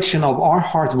reflection of our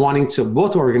heart wanting to,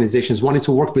 both organizations wanting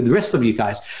to work with the rest of you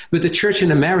guys, with the church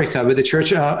in America, with the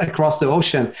church across the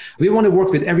ocean. We want to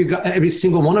work with every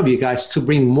single one of you guys to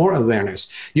bring more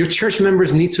awareness. Your church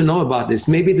members need to know about this.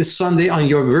 Maybe this Sunday on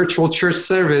your virtual church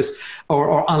service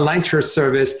or online church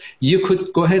service, you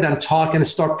could go ahead and talk and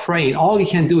start praying. All you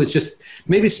can do is just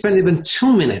maybe spend even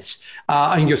 2 minutes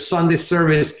on your Sunday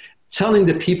service telling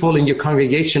the people in your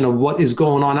congregation of what is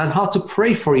going on and how to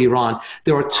pray for Iran.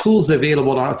 There are tools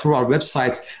available through our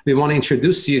websites. We want to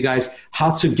introduce to you guys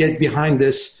how to get behind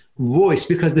this voice,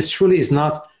 because this truly is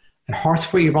not a Heart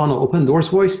for Iran or Open Doors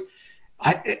voice.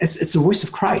 It's a voice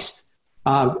of Christ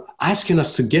asking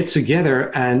us to get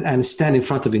together and stand in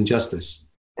front of injustice.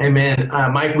 Amen.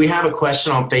 Mike, we have a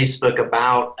question on Facebook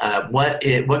about what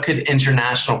could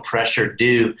international pressure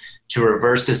do to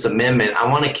reverse this amendment. I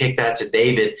want to kick that to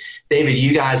David. David,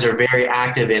 you guys are very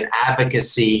active in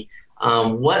advocacy.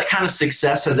 What kind of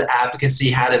success has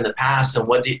advocacy had in the past, and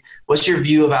what's your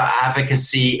view about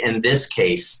advocacy in this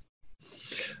case?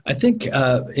 I think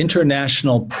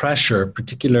international pressure,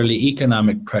 particularly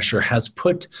economic pressure, has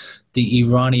put the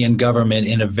Iranian government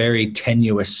in a very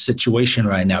tenuous situation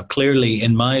right now. Clearly,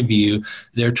 in my view,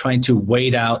 they're trying to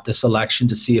wait out this election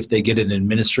to see if they get an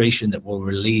administration that will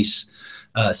release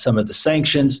some of the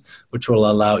sanctions, which will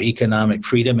allow economic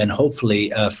freedom and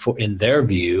hopefully, in their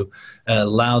view,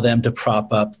 allow them to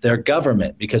prop up their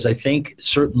government. Because I think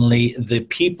certainly the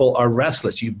people are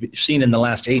restless. You've seen in the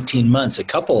last 18 months a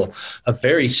couple of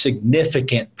very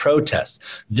significant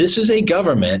protests. This is a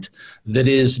government that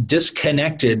is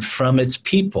disconnected from its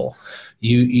people.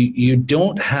 You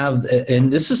don't have,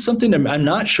 and this is something that I'm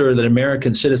not sure that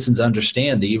American citizens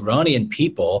understand. The Iranian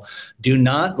people do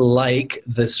not like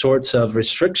the sorts of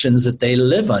restrictions that they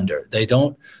live under. They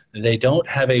don't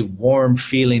have a warm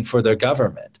feeling for their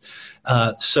government.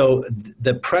 So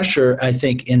the pressure, I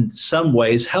think, in some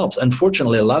ways helps.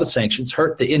 Unfortunately, a lot of sanctions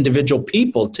hurt the individual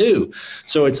people too.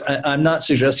 So I'm not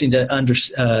suggesting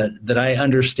that I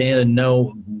understand and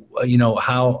know,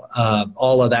 how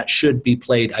all of that should be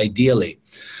played ideally.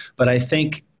 But I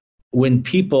think when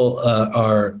people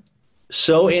are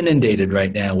so inundated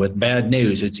right now with bad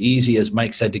news, it's easy, as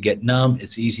Mike said, to get numb.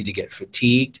 It's easy to get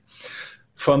fatigued.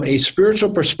 From a spiritual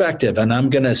perspective, and I'm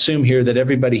going to assume here that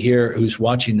everybody here who's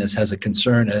watching this has a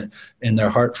concern in their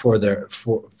heart for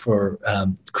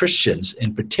Christians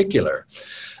in particular.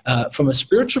 From a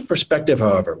spiritual perspective,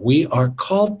 however, we are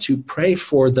called to pray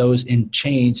for those in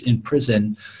chains in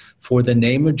prison for the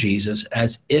name of Jesus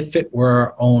as if it were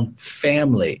our own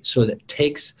family. So that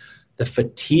take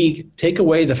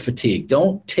away the fatigue.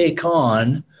 Don't take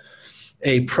on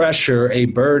a pressure, a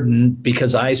burden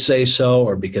because I say so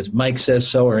or because Mike says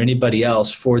so or anybody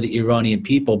else for the Iranian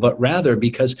people, but rather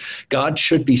because God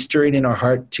should be stirring in our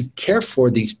heart to care for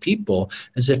these people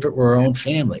as if it were our own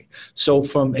family. So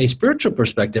from a spiritual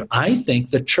perspective, I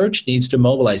think the church needs to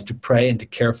mobilize to pray and to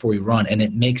care for Iran, and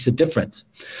it makes a difference.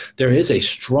 There is a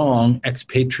strong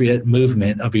expatriate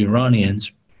movement of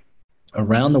Iranians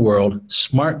around the world,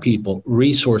 smart people,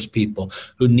 resource people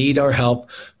who need our help,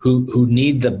 who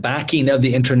need the backing of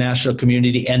the international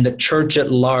community and the church at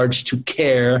large to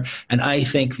care. And I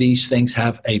think these things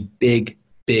have a big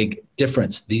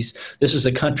difference. This is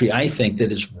a country, I think,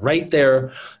 that is right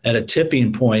there at a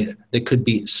tipping point that could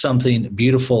be something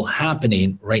beautiful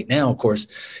happening right now. Of course,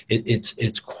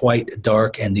 it's quite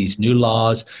dark, and these new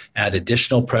laws add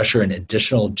additional pressure and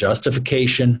additional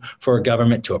justification for a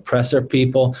government to oppress their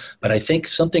people. But I think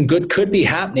something good could be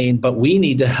happening, but we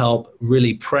need to help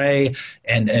really pray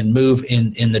and move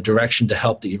in the direction to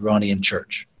help the Iranian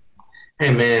church.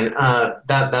 Amen.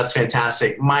 That's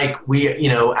fantastic. Mike,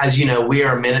 as you know, we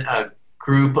are a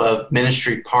group of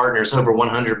ministry partners, over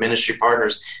 100 ministry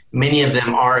partners. Many of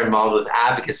them are involved with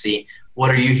advocacy.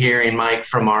 What are you hearing, Mike,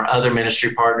 from our other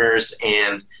ministry partners,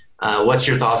 and what's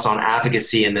your thoughts on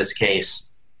advocacy in this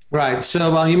case? Right.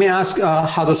 So you may ask,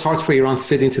 how does Heart for Iran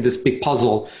fit into this big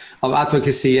puzzle of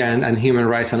advocacy and human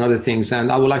rights and other things?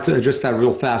 And I would like to address that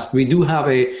real fast. We do have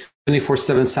a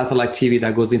 24/7 satellite TV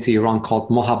that goes into Iran called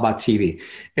Mohabbat TV.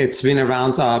 It's been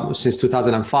around since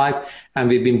 2005, and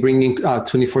we've been bringing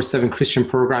 24/7 Christian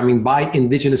programming by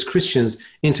indigenous Christians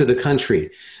into the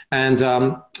country. And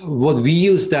what we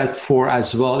use that for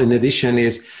as well, in addition,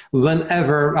 is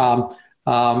whenever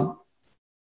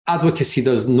advocacy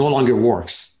no longer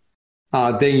works,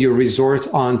 then you resort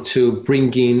on to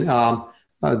bringing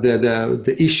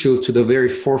the issue to the very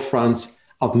forefront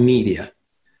of media.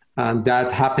 And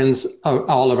that happens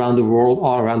all around the world,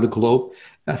 all around the globe.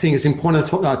 I think it's important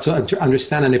to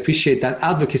understand and appreciate that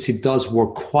advocacy does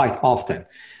work quite often.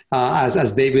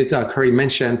 As David Curry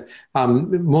mentioned,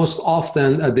 most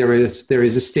often there is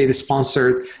a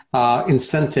state-sponsored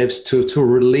incentives to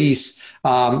release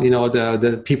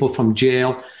the people from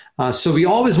jail. So we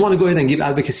always want to go ahead and give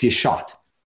advocacy a shot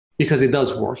because it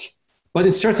does work. But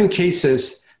in certain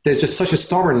cases, there's just such a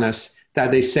stubbornness that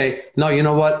they say, no, you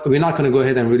know what, we're not going to go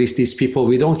ahead and release these people.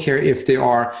 We don't care if they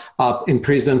are in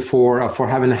prison for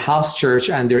having a house church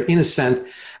and they're innocent.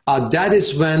 That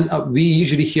is when we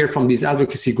usually hear from these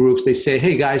advocacy groups. They say,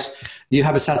 hey, guys, you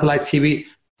have a satellite TV.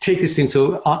 Take this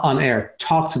on air.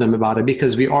 Talk to them about it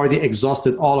because we already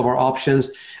exhausted all of our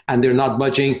options and they're not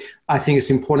budging. I think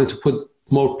it's important to put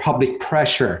more public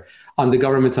pressure on the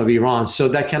government of Iran. So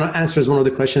that kind of answers one of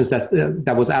the questions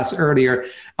that was asked earlier.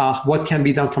 What can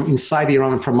be done from inside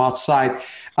Iran and from outside?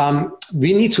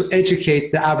 We need to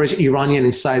educate the average Iranian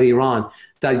inside Iran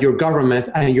that your government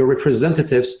and your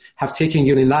representatives have taken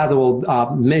unilateral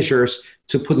measures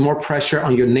to put more pressure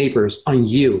on your neighbors, on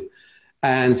you.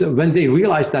 And when they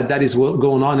realize that is what's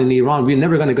going on in Iran, we're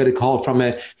never going to get a call from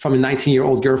a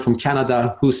 19-year-old girl from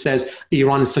Canada who says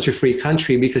Iran is such a free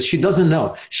country, because she doesn't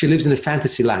know. She lives in a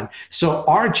fantasy land. So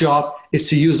our job is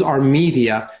to use our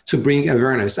media to bring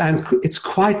awareness, and it's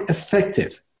quite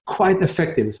effective.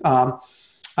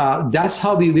 That's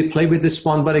how we play with this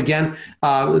one. But again,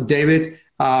 David,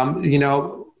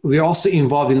 we're also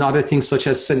involved in other things such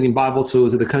as sending Bible to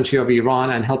the country of Iran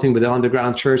and helping with the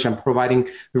underground church and providing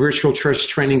virtual church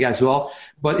training as well.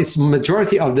 But it's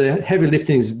majority of the heavy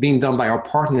lifting is being done by our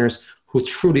partners who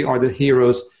truly are the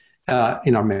heroes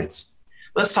in our midst.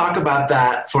 Let's talk about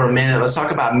that for a minute. Let's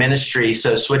talk about ministry.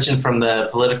 So switching from the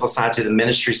political side to the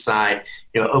ministry side,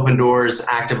 Open Doors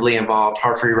actively involved,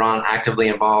 Heart for Iran actively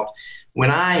involved.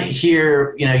 When I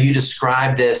hear, you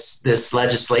describe this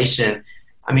legislation,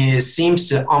 I mean, it seems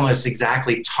to almost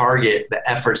exactly target the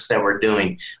efforts that we're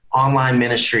doing. Online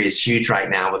ministry is huge right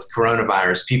now with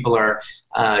coronavirus. People are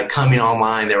coming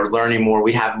online. They're learning more.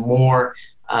 We have more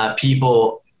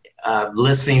people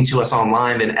listening to us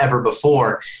online than ever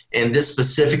before. And this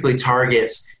specifically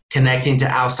targets connecting to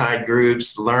outside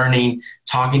groups, learning,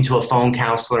 talking to a phone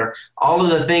counselor, all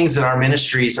of the things that our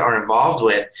ministries are involved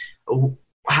with.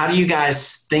 How do you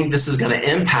guys think this is going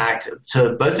to impact,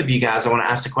 to both of you guys, I want to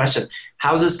ask the question,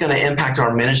 how is this going to impact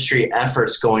our ministry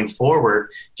efforts going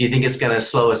forward? Do you think it's going to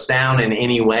slow us down in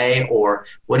any way, or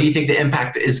what do you think the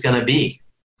impact is going to be?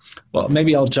 Well,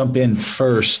 maybe I'll jump in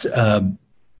first.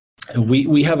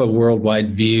 We have a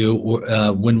worldwide view.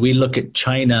 When we look at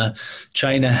China,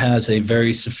 China has a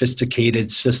very sophisticated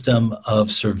system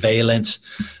of surveillance,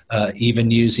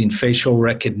 even using facial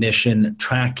recognition,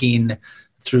 tracking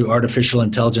through artificial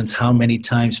intelligence, how many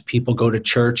times people go to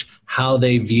church, how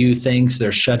they view things.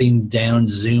 They're shutting down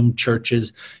Zoom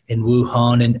churches in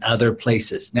Wuhan and other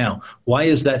places. Now, why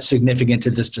is that significant to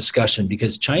this discussion?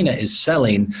 Because China is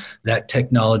selling that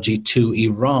technology to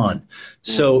Iran.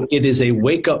 So it is a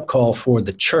wake-up call for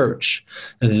the church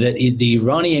that the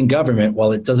Iranian government,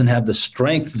 while it doesn't have the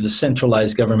strength of the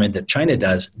centralized government that China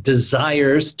does,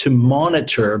 desires to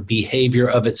monitor behavior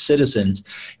of its citizens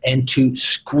and to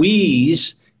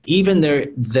squeeze even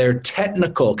their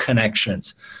technical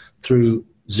connections through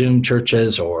Zoom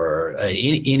churches or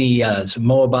any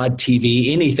Mohabbat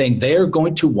TV, anything. They're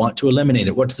going to want to eliminate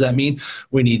it. What does that mean?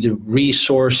 We need to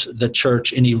resource the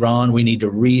church in Iran. We need to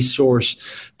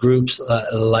resource groups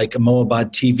like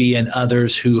Mohabbat TV and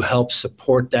others who help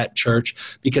support that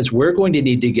church, because we're going to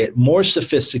need to get more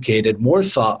sophisticated, more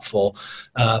thoughtful,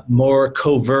 more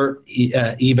covert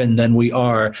even than we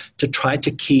are, to try to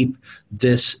keep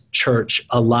this church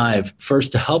alive,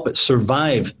 first to help it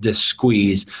survive this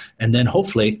squeeze, and then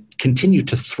hopefully continue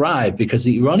to thrive, because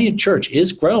the Iranian church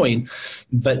is growing,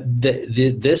 but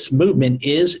this movement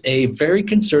is a very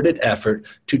concerted effort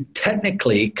to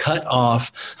technically cut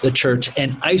off the church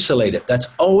and isolate it. That's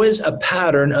always a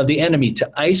pattern of the enemy,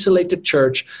 to isolate the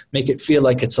church, make it feel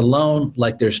like it's alone,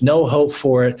 like there's no hope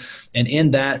for it, and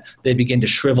in that they begin to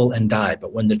shrivel and die.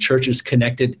 But when the church is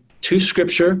connected to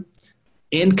Scripture,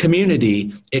 in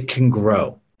community, it can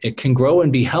grow. It can grow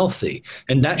and be healthy.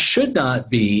 And that should not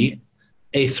be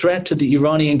a threat to the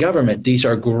Iranian government. These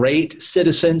are great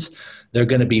citizens. They're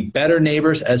going to be better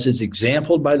neighbors, as is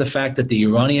exemplified by the fact that the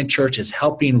Iranian church is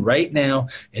helping right now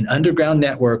in underground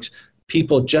networks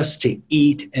people just to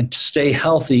eat and to stay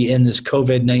healthy in this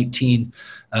COVID-19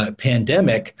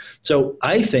 pandemic. So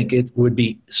I think it would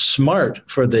be smart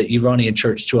for the Iranian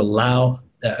church to allow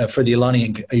for the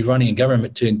Iranian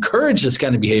government to encourage this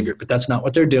kind of behavior, but that's not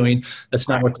what they're doing. That's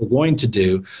not what they're going to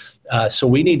do. So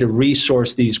we need to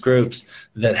resource these groups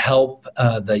that help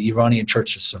the Iranian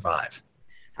church to survive.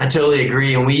 I totally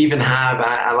agree. And we even have,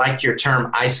 I like your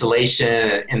term,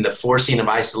 isolation and the forcing of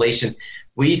isolation.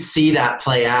 We see that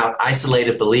play out,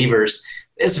 isolated believers.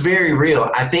 It's very real.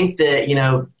 I think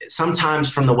that,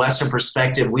 sometimes from the Western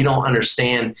perspective, we don't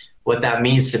understand what that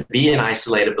means to be an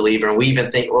isolated believer. And we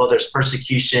even think, well, there's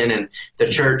persecution and the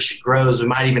church grows. We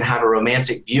might even have a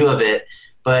romantic view of it.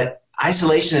 But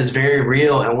isolation is very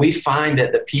real. And we find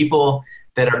that the people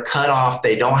that are cut off,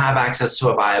 they don't have access to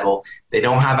a Bible. They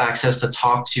don't have access to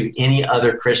talk to any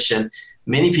other Christian.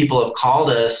 Many people have called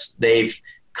us. They've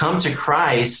come to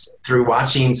Christ through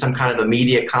watching some kind of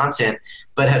immediate content,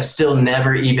 but have still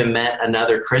never even met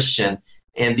another Christian.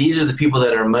 And these are the people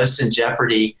that are most in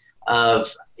jeopardy of,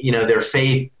 their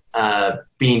faith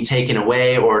being taken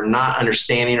away or not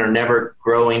understanding or never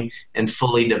growing and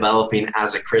fully developing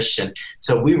as a Christian.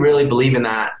 So we really believe in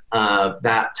that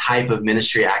type of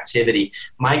ministry activity.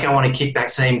 Mike, I want to kick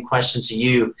that same question to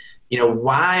you.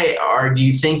 Why do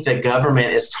you think the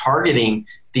government is targeting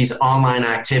these online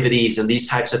activities and these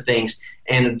types of things?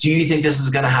 And do you think this is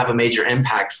going to have a major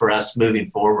impact for us moving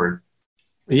forward?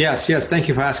 Yes. Thank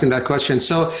you for asking that question.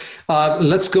 So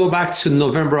let's go back to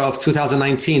November of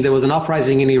 2019. There was an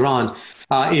uprising in Iran.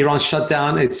 Iran shut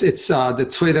down its the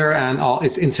Twitter and all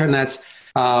its internet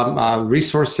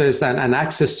resources and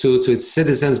access to its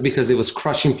citizens because it was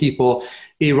crushing people.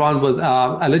 Iran was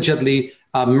allegedly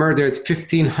murdered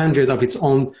 1,500 of its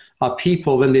own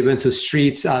people when they went to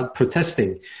streets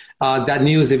protesting. That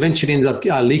news eventually ended up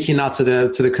leaking out to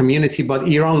the community, but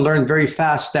Iran learned very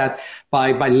fast that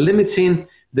by limiting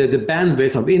the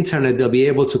bandwidth of internet, they'll be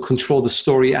able to control the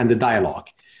story and the dialogue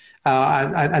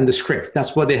and the script.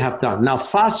 That's what they have done. Now,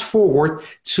 fast forward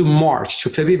to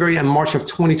February and March of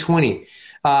 2020.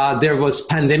 There was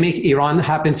pandemic. Iran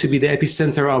happened to be the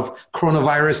epicenter of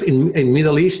coronavirus in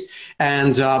Middle East,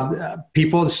 and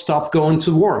people stopped going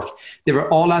to work. They were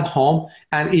all at home,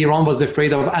 and Iran was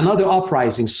afraid of another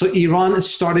uprising. So Iran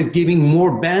started giving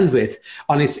more bandwidth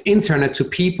on its internet to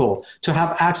people to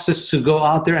have access to go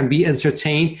out there and be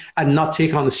entertained and not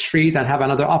take on the street and have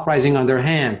another uprising on their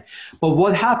hand. But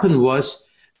what happened was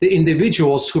the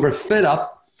individuals who were fed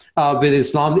up with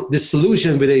Islam,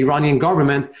 disillusioned with the Iranian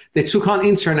government, they took on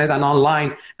internet and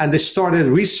online, and they started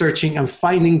researching and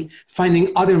finding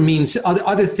other means,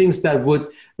 other things that would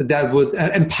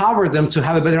empower them to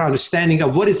have a better understanding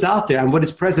of what is out there and what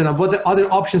is present and what the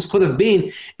other options could have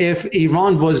been if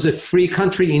Iran was a free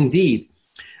country indeed.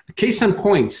 Case in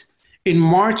point, in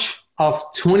March of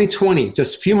 2020,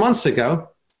 just a few months ago,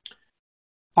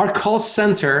 our call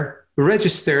center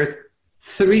registered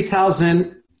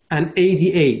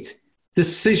 3,088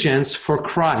 decisions for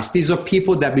Christ. These are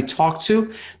people that we talked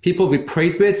to, people we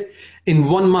prayed with. In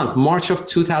 1 month, March of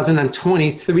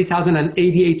 2020,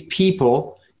 3,088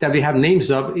 people that we have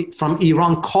names of from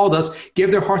Iran called us,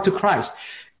 gave their heart to Christ,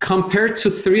 compared to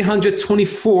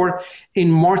 324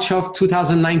 in March of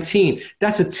 2019.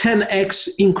 That's a 10x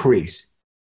increase.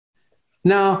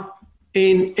 Now,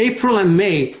 in April and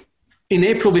May, in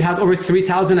April, we had over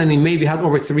 3,000, and in May, we had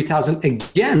over 3,000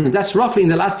 again. That's roughly, in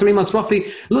the last 3 months, roughly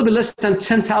a little bit less than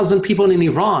 10,000 people in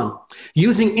Iran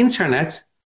using internet.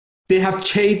 They have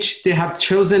changed, they have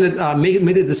chosen,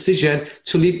 made a decision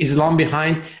to leave Islam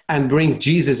behind and bring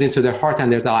Jesus into their heart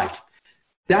and their life.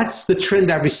 That's the trend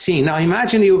that we're seeing. Now,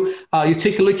 imagine you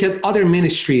take a look at other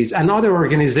ministries and other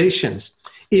organizations.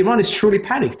 Iran is truly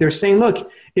panicked. They're saying, look,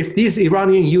 if these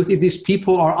Iranian youth, if these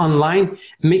people are online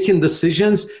making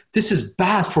decisions, this is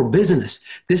bad for business.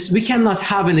 We cannot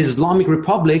have an Islamic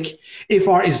republic if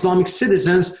our Islamic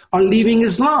citizens are leaving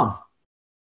Islam.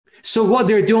 So what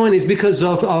they're doing is, because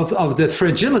of the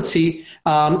fragility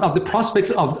of the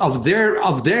prospects of their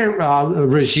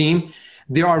regime,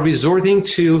 they are resorting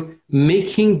to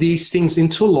making these things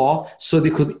into law so they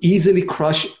could easily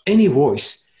crush any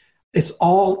voice. It's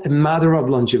all a matter of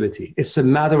longevity. It's a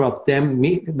matter of them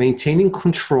maintaining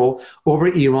control over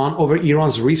Iran, over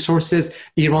Iran's resources,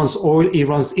 Iran's oil,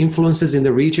 Iran's influences in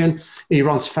the region,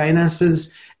 Iran's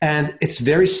finances. And it's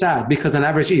very sad because an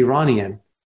average Iranian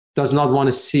does not want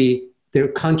to see their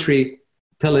country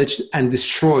pillaged and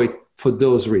destroyed for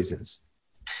those reasons.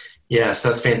 Yes,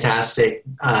 that's fantastic.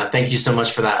 Thank you so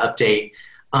much for that update.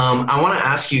 I want to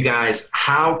ask you guys,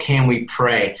 how can we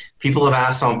pray? People have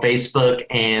asked on Facebook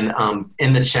and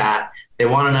in the chat. They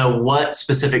want to know what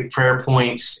specific prayer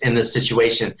points in this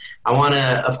situation. I want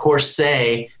to, of course,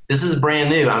 say this is brand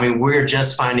new. I mean, we're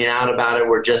just finding out about it.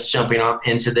 We're just jumping up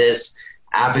into this.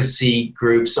 Advocacy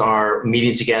groups are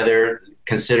meeting together,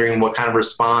 considering what kind of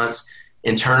response.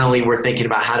 Internally, we're thinking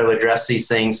about how to address these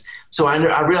things. So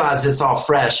I realize it's all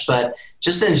fresh, but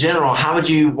just in general, how would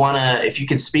you want to, if you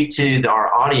could speak to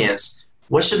our audience,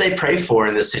 what should they pray for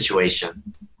in this situation?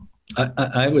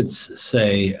 I would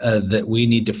say that we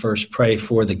need to first pray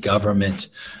for the government,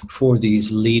 for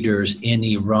these leaders in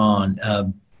Iran.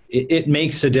 It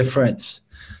makes a difference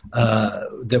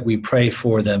that we pray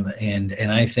for them. And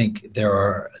I think there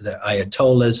are the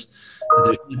Ayatollahs.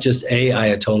 There's not just a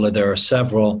Ayatollah, there are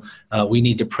several. We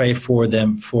need to pray for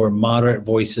them, for moderate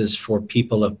voices, for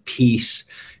people of peace.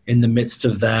 In the midst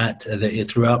of that,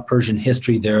 throughout Persian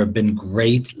history, there have been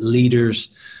great leaders,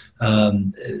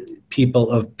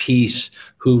 people of peace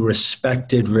who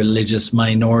respected religious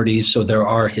minorities. So there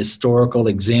are historical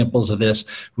examples of this.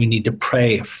 We need to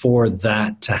pray for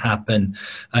that to happen.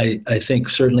 I think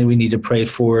certainly we need to pray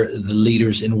for the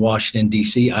leaders in Washington,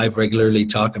 D.C. I've regularly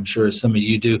talked, I'm sure as some of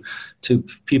you do, to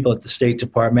people at the State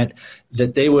Department,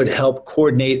 that they would help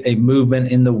coordinate a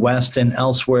movement in the West and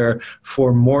elsewhere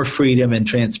for more freedom and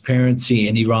transparency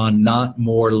in Iran, not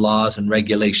more laws and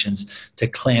regulations to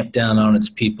clamp down on its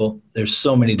people. There's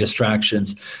so many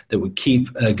distractions that would keep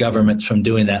governments from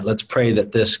doing that. Let's pray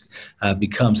that this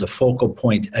becomes a focal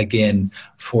point again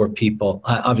for people.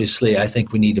 Obviously, I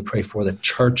think we need to pray for the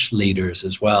church leaders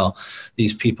as well.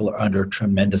 These people are under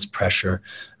tremendous pressure.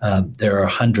 There are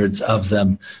hundreds of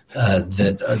them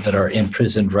that are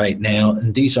imprisoned right now,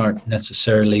 and these aren't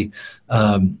necessarily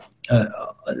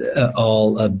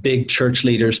all big church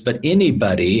leaders, but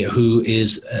anybody who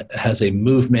has a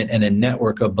movement and a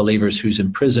network of believers who's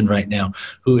in prison right now,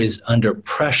 who is under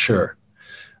pressure.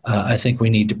 I think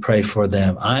we need to pray for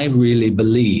them. I really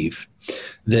believe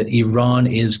that Iran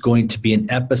is going to be an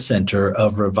epicenter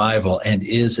of revival, and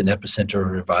is an epicenter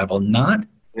of revival, not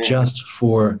just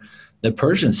for the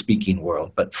Persian-speaking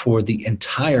world, but for the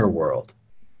entire world.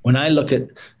 When I look at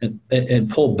and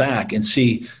pull back and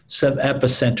see some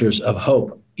epicenters of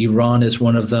hope, Iran is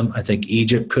one of them. I think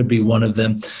Egypt could be one of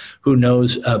them. Who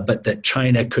knows? But that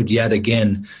China could yet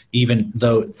again, even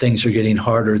though things are getting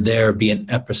harder there, be an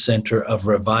epicenter of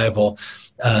revival.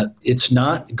 It's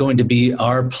not going to be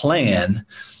our plan,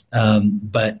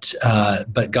 but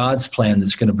God's plan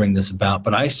that's going to bring this about.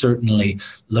 But I certainly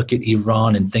look at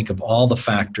Iran and think of all the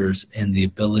factors and the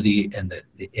ability and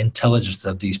the intelligence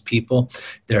of these people,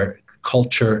 their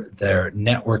culture, their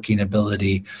networking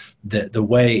ability, the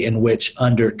way in which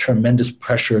under tremendous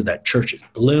pressure that church is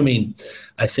blooming,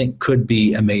 I think could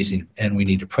be amazing. And we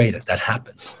need to pray that that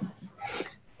happens.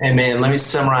 Amen. Let me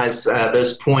summarize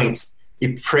those points.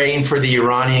 You're praying for the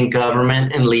Iranian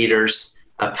government and leaders,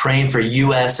 praying for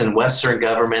U.S. and Western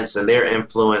governments and their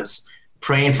influence,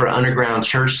 praying for underground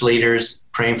church leaders,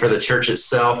 praying for the church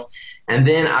itself. And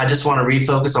then I just want to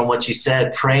refocus on what you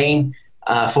said, praying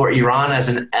for Iran as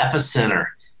an epicenter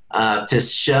to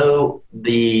show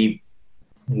the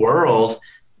world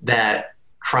that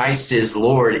Christ is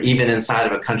Lord, even inside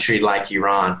of a country like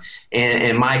Iran.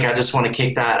 And Mike, I just want to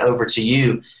kick that over to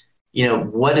you. You know,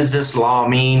 what does this law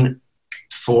mean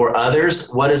for others?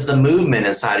 What does the movement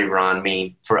inside Iran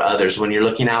mean for others when you're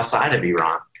looking outside of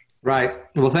Iran? Right.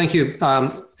 Well, thank you.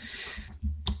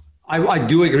 I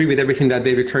do agree with everything that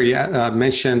David Curry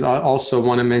mentioned. I also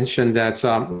want to mention that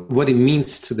what it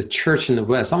means to the church in the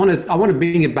West. I want to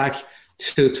bring it back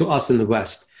to us in the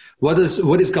West. What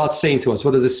is God saying to us?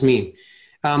 What does this mean?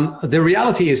 The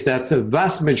reality is that the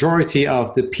vast majority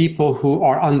of the people who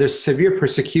are under severe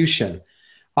persecution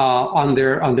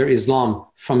under Islam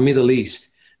from Middle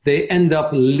East, they end up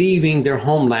leaving their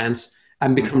homelands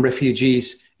and become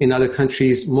refugees in other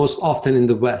countries, most often in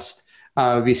the West.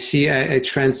 We see a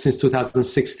trend since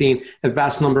 2016, a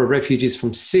vast number of refugees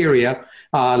from Syria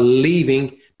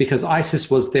leaving because ISIS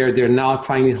was there. They're now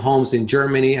finding homes in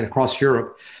Germany and across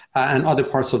Europe and other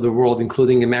parts of the world,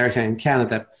 including America and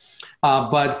Canada.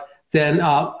 But then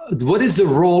what is the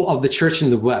role of the church in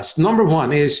the West? Number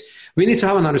one is we need to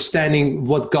have an understanding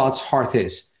what God's heart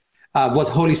is, what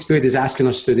Holy Spirit is asking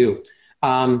us to do.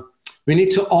 We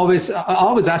need to always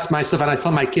ask myself, and I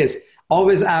tell my kids,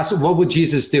 always ask, what would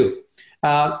Jesus do?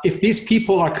 If these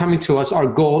people are coming to us, our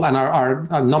goal and our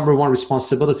number one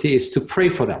responsibility is to pray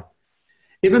for them.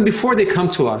 Even before they come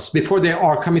to us, before they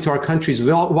are coming to our countries,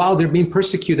 while they're being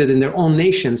persecuted in their own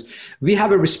nations, we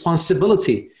have a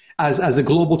responsibility as a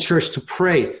global church to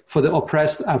pray for the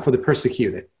oppressed and for the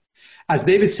persecuted. As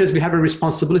David says, we have a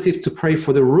responsibility to pray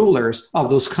for the rulers of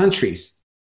those countries.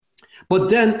 But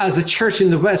then as a church in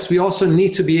the West, we also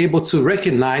need to be able to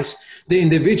recognize the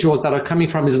individuals that are coming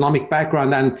from Islamic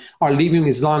background and are leaving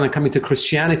Islam and coming to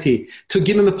Christianity, to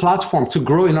give them a platform to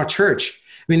grow in our church.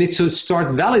 We need to start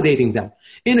validating them,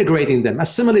 integrating them,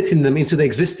 assimilating them into the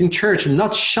existing church, and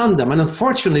not shun them. And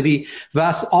unfortunately,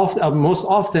 most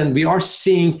often we are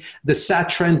seeing the sad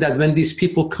trend that when these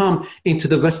people come into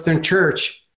the Western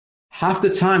church, half the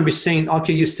time we're saying,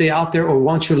 okay, you stay out there, or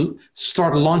why don't you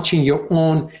start launching your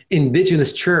own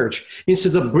indigenous church?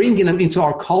 Instead of bringing them into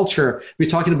our culture, we're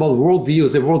talking about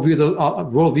worldviews, a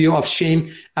worldview of shame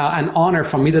and honor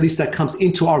from Middle East that comes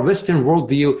into our Western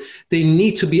worldview. They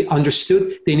need to be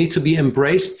understood. They need to be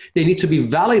embraced. They need to be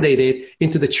validated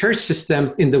into the church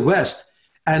system in the West.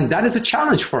 And that is a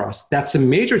challenge for us. That's a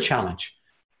major challenge.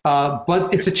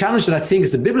 But it's a challenge that I think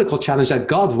is a biblical challenge, that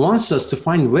God wants us to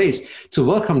find ways to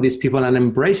welcome these people and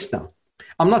embrace them.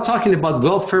 I'm not talking about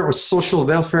welfare or social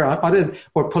welfare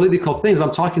or political things.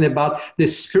 I'm talking about the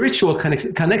spiritual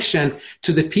connection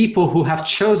to the people who have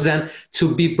chosen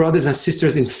to be brothers and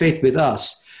sisters in faith with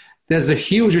us. There's a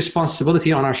huge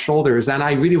responsibility on our shoulders. And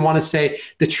I really want to say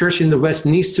the church in the West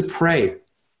needs to pray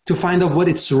to find out what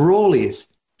its role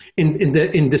is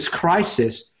in this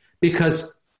crisis,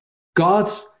 because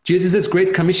Jesus'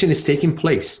 Great Commission is taking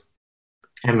place.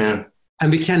 Amen.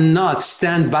 And we cannot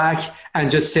stand back and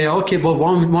just say, okay, well,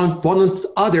 one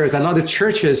others and other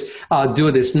churches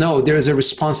do this. No, there is a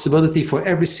responsibility for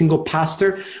every single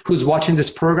pastor who's watching this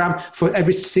program, for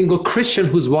every single Christian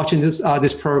who's watching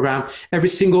this program, every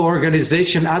single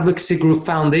organization, advocacy group,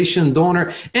 foundation,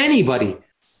 donor, anybody.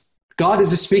 God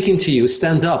is speaking to you.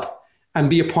 Stand up and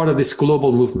be a part of this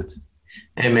global movement.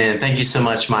 Amen. Thank you so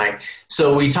much, Mike.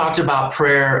 So we talked about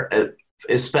prayer,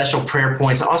 special prayer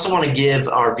points. I also want to give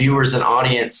our viewers and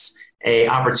audience an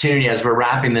opportunity as we're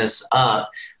wrapping this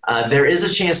up. There is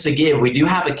a chance to give. We do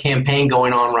have a campaign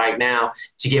going on right now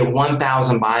to get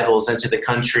 1,000 Bibles into the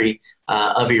country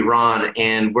of Iran.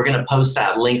 And we're going to post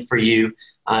that link for you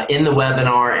in the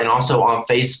webinar and also on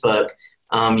Facebook.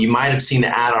 You might have seen the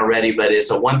ad already, but it's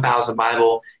a 1,000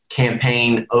 Bible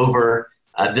campaign over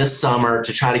this summer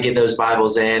to try to get those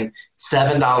Bibles in.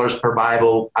 $7 per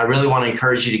Bible. I really want to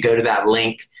encourage you to go to that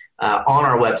link on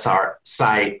our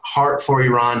website,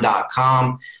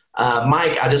 heartforiran.com.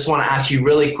 Mike, I just want to ask you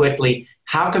really quickly,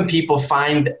 how can people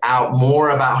find out more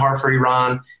about Heart for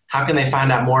Iran? How can they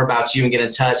find out more about you and get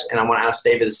in touch? And I want to ask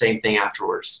David the same thing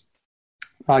afterwards.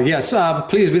 Yes,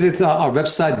 please visit our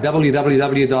website,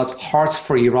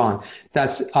 www.heartforiran.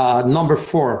 That's number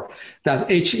 4. That's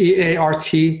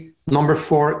HEART. Number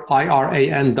 4,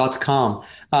 IRAN.com.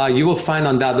 You will find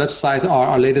on that website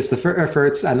our latest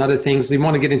efforts and other things. If you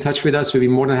want to get in touch with us, we'd be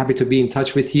more than happy to be in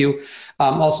touch with you.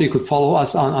 Also, you could follow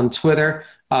us on Twitter.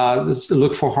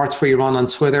 Look for Hearts for Iran on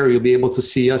Twitter. You'll be able to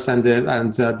see us and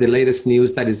the latest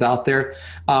news that is out there.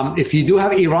 If you do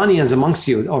have Iranians amongst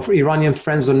you, or Iranian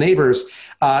friends or neighbors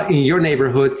in your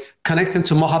neighborhood, connect them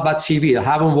to Mohabbat TV.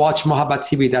 Have them watch Mohabbat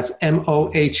TV. That's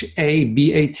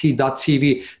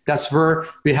MOHABAT.TV. That's where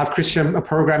we have Christian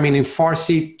programming in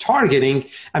Farsi, targeting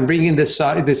and bringing this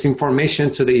information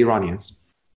to the Iranians.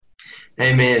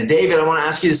 Amen. David, I want to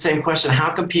ask you the same question. How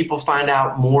can people find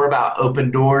out more about Open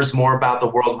Doors, more about the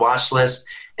World Watch List?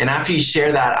 And after you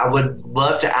share that, I would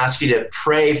love to ask you to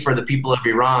pray for the people of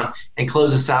Iran and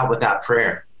close us out with that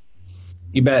prayer.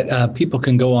 You bet. People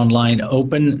can go online,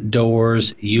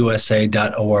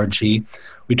 opendoorsusa.org.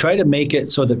 We try to make it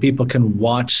so that people can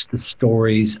watch the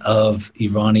stories of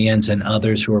Iranians and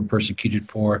others who are persecuted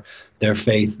for their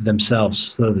faith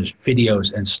themselves. So there's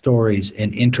videos and stories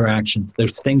and interactions.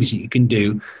 There's things you can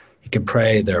do. You can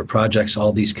pray. There are projects,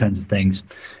 all these kinds of things.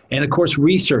 And, of course,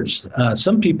 research.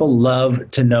 Some people love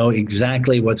to know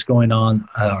exactly what's going on.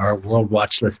 Our World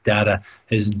Watch List data,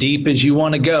 as deep as you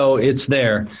want to go, it's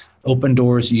there.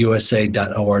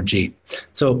 opendoorsusa.org.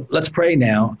 So let's pray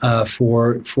now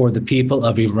for the people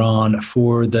of Iran,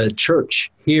 for the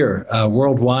church here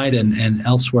worldwide and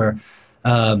elsewhere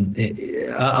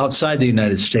outside the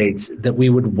United States, that we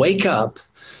would wake up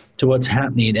to what's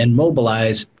happening and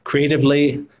mobilize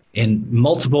creatively in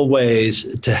multiple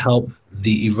ways to help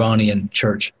the Iranian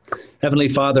church. Heavenly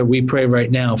Father, we pray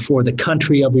right now for the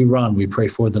country of Iran. We pray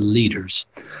for the leaders.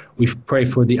 We pray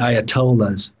for the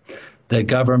Ayatollahs, the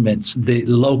governments, the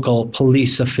local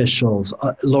police officials.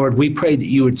 Lord, we pray that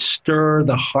you would stir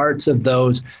the hearts of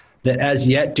those that as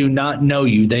yet do not know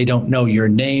you. They don't know your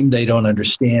name. They don't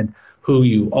understand who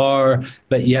you are,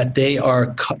 but yet they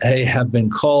have been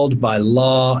called by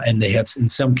law, and they have in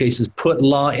some cases put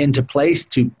law into place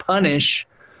to punish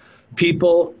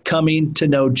people coming to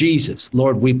know Jesus.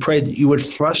 Lord, we pray that you would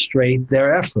frustrate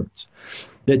their efforts,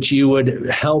 that you would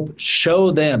help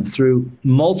show them through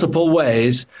multiple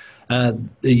ways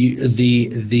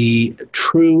the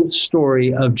true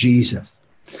story of Jesus,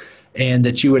 and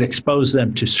that you would expose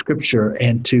them to Scripture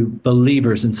and to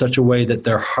believers in such a way that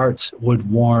their hearts would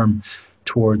warm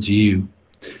towards you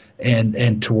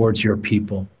and towards your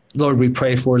people. Lord, we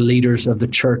pray for leaders of the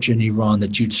church in Iran,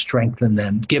 that you'd strengthen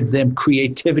them, give them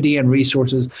creativity and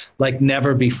resources like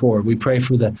never before. We pray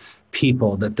for the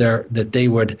people that they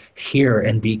would hear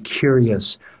and be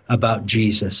curious about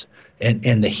Jesus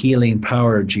and the healing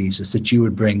power of Jesus, that you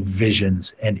would bring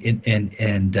visions and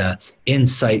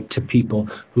insight to people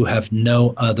who have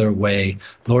no other way.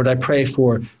 Lord, I pray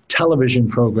for television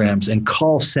programs and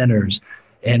call centers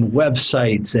and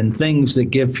websites and things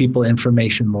that give people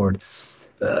information, Lord.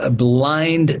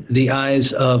 Blind the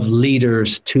eyes of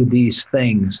leaders to these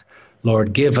things.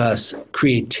 Lord, give us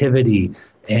creativity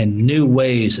and new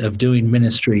ways of doing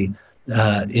ministry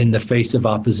in the face of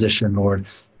opposition, Lord,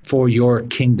 for your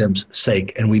kingdom's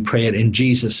sake. And we pray it in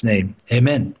Jesus' name.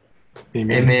 Amen.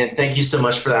 Amen. Amen. Thank you so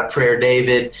much for that prayer,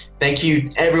 David. Thank you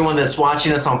everyone that's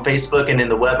watching us on Facebook and in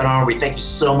the webinar. We thank you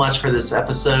so much for this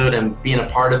episode and being a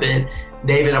part of it.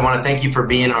 David, I want to thank you for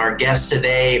being our guest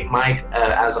today. Mike,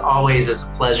 as always, it's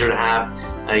a pleasure to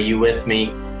have you with me.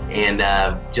 And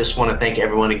just want to thank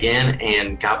everyone again,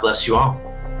 and God bless you all.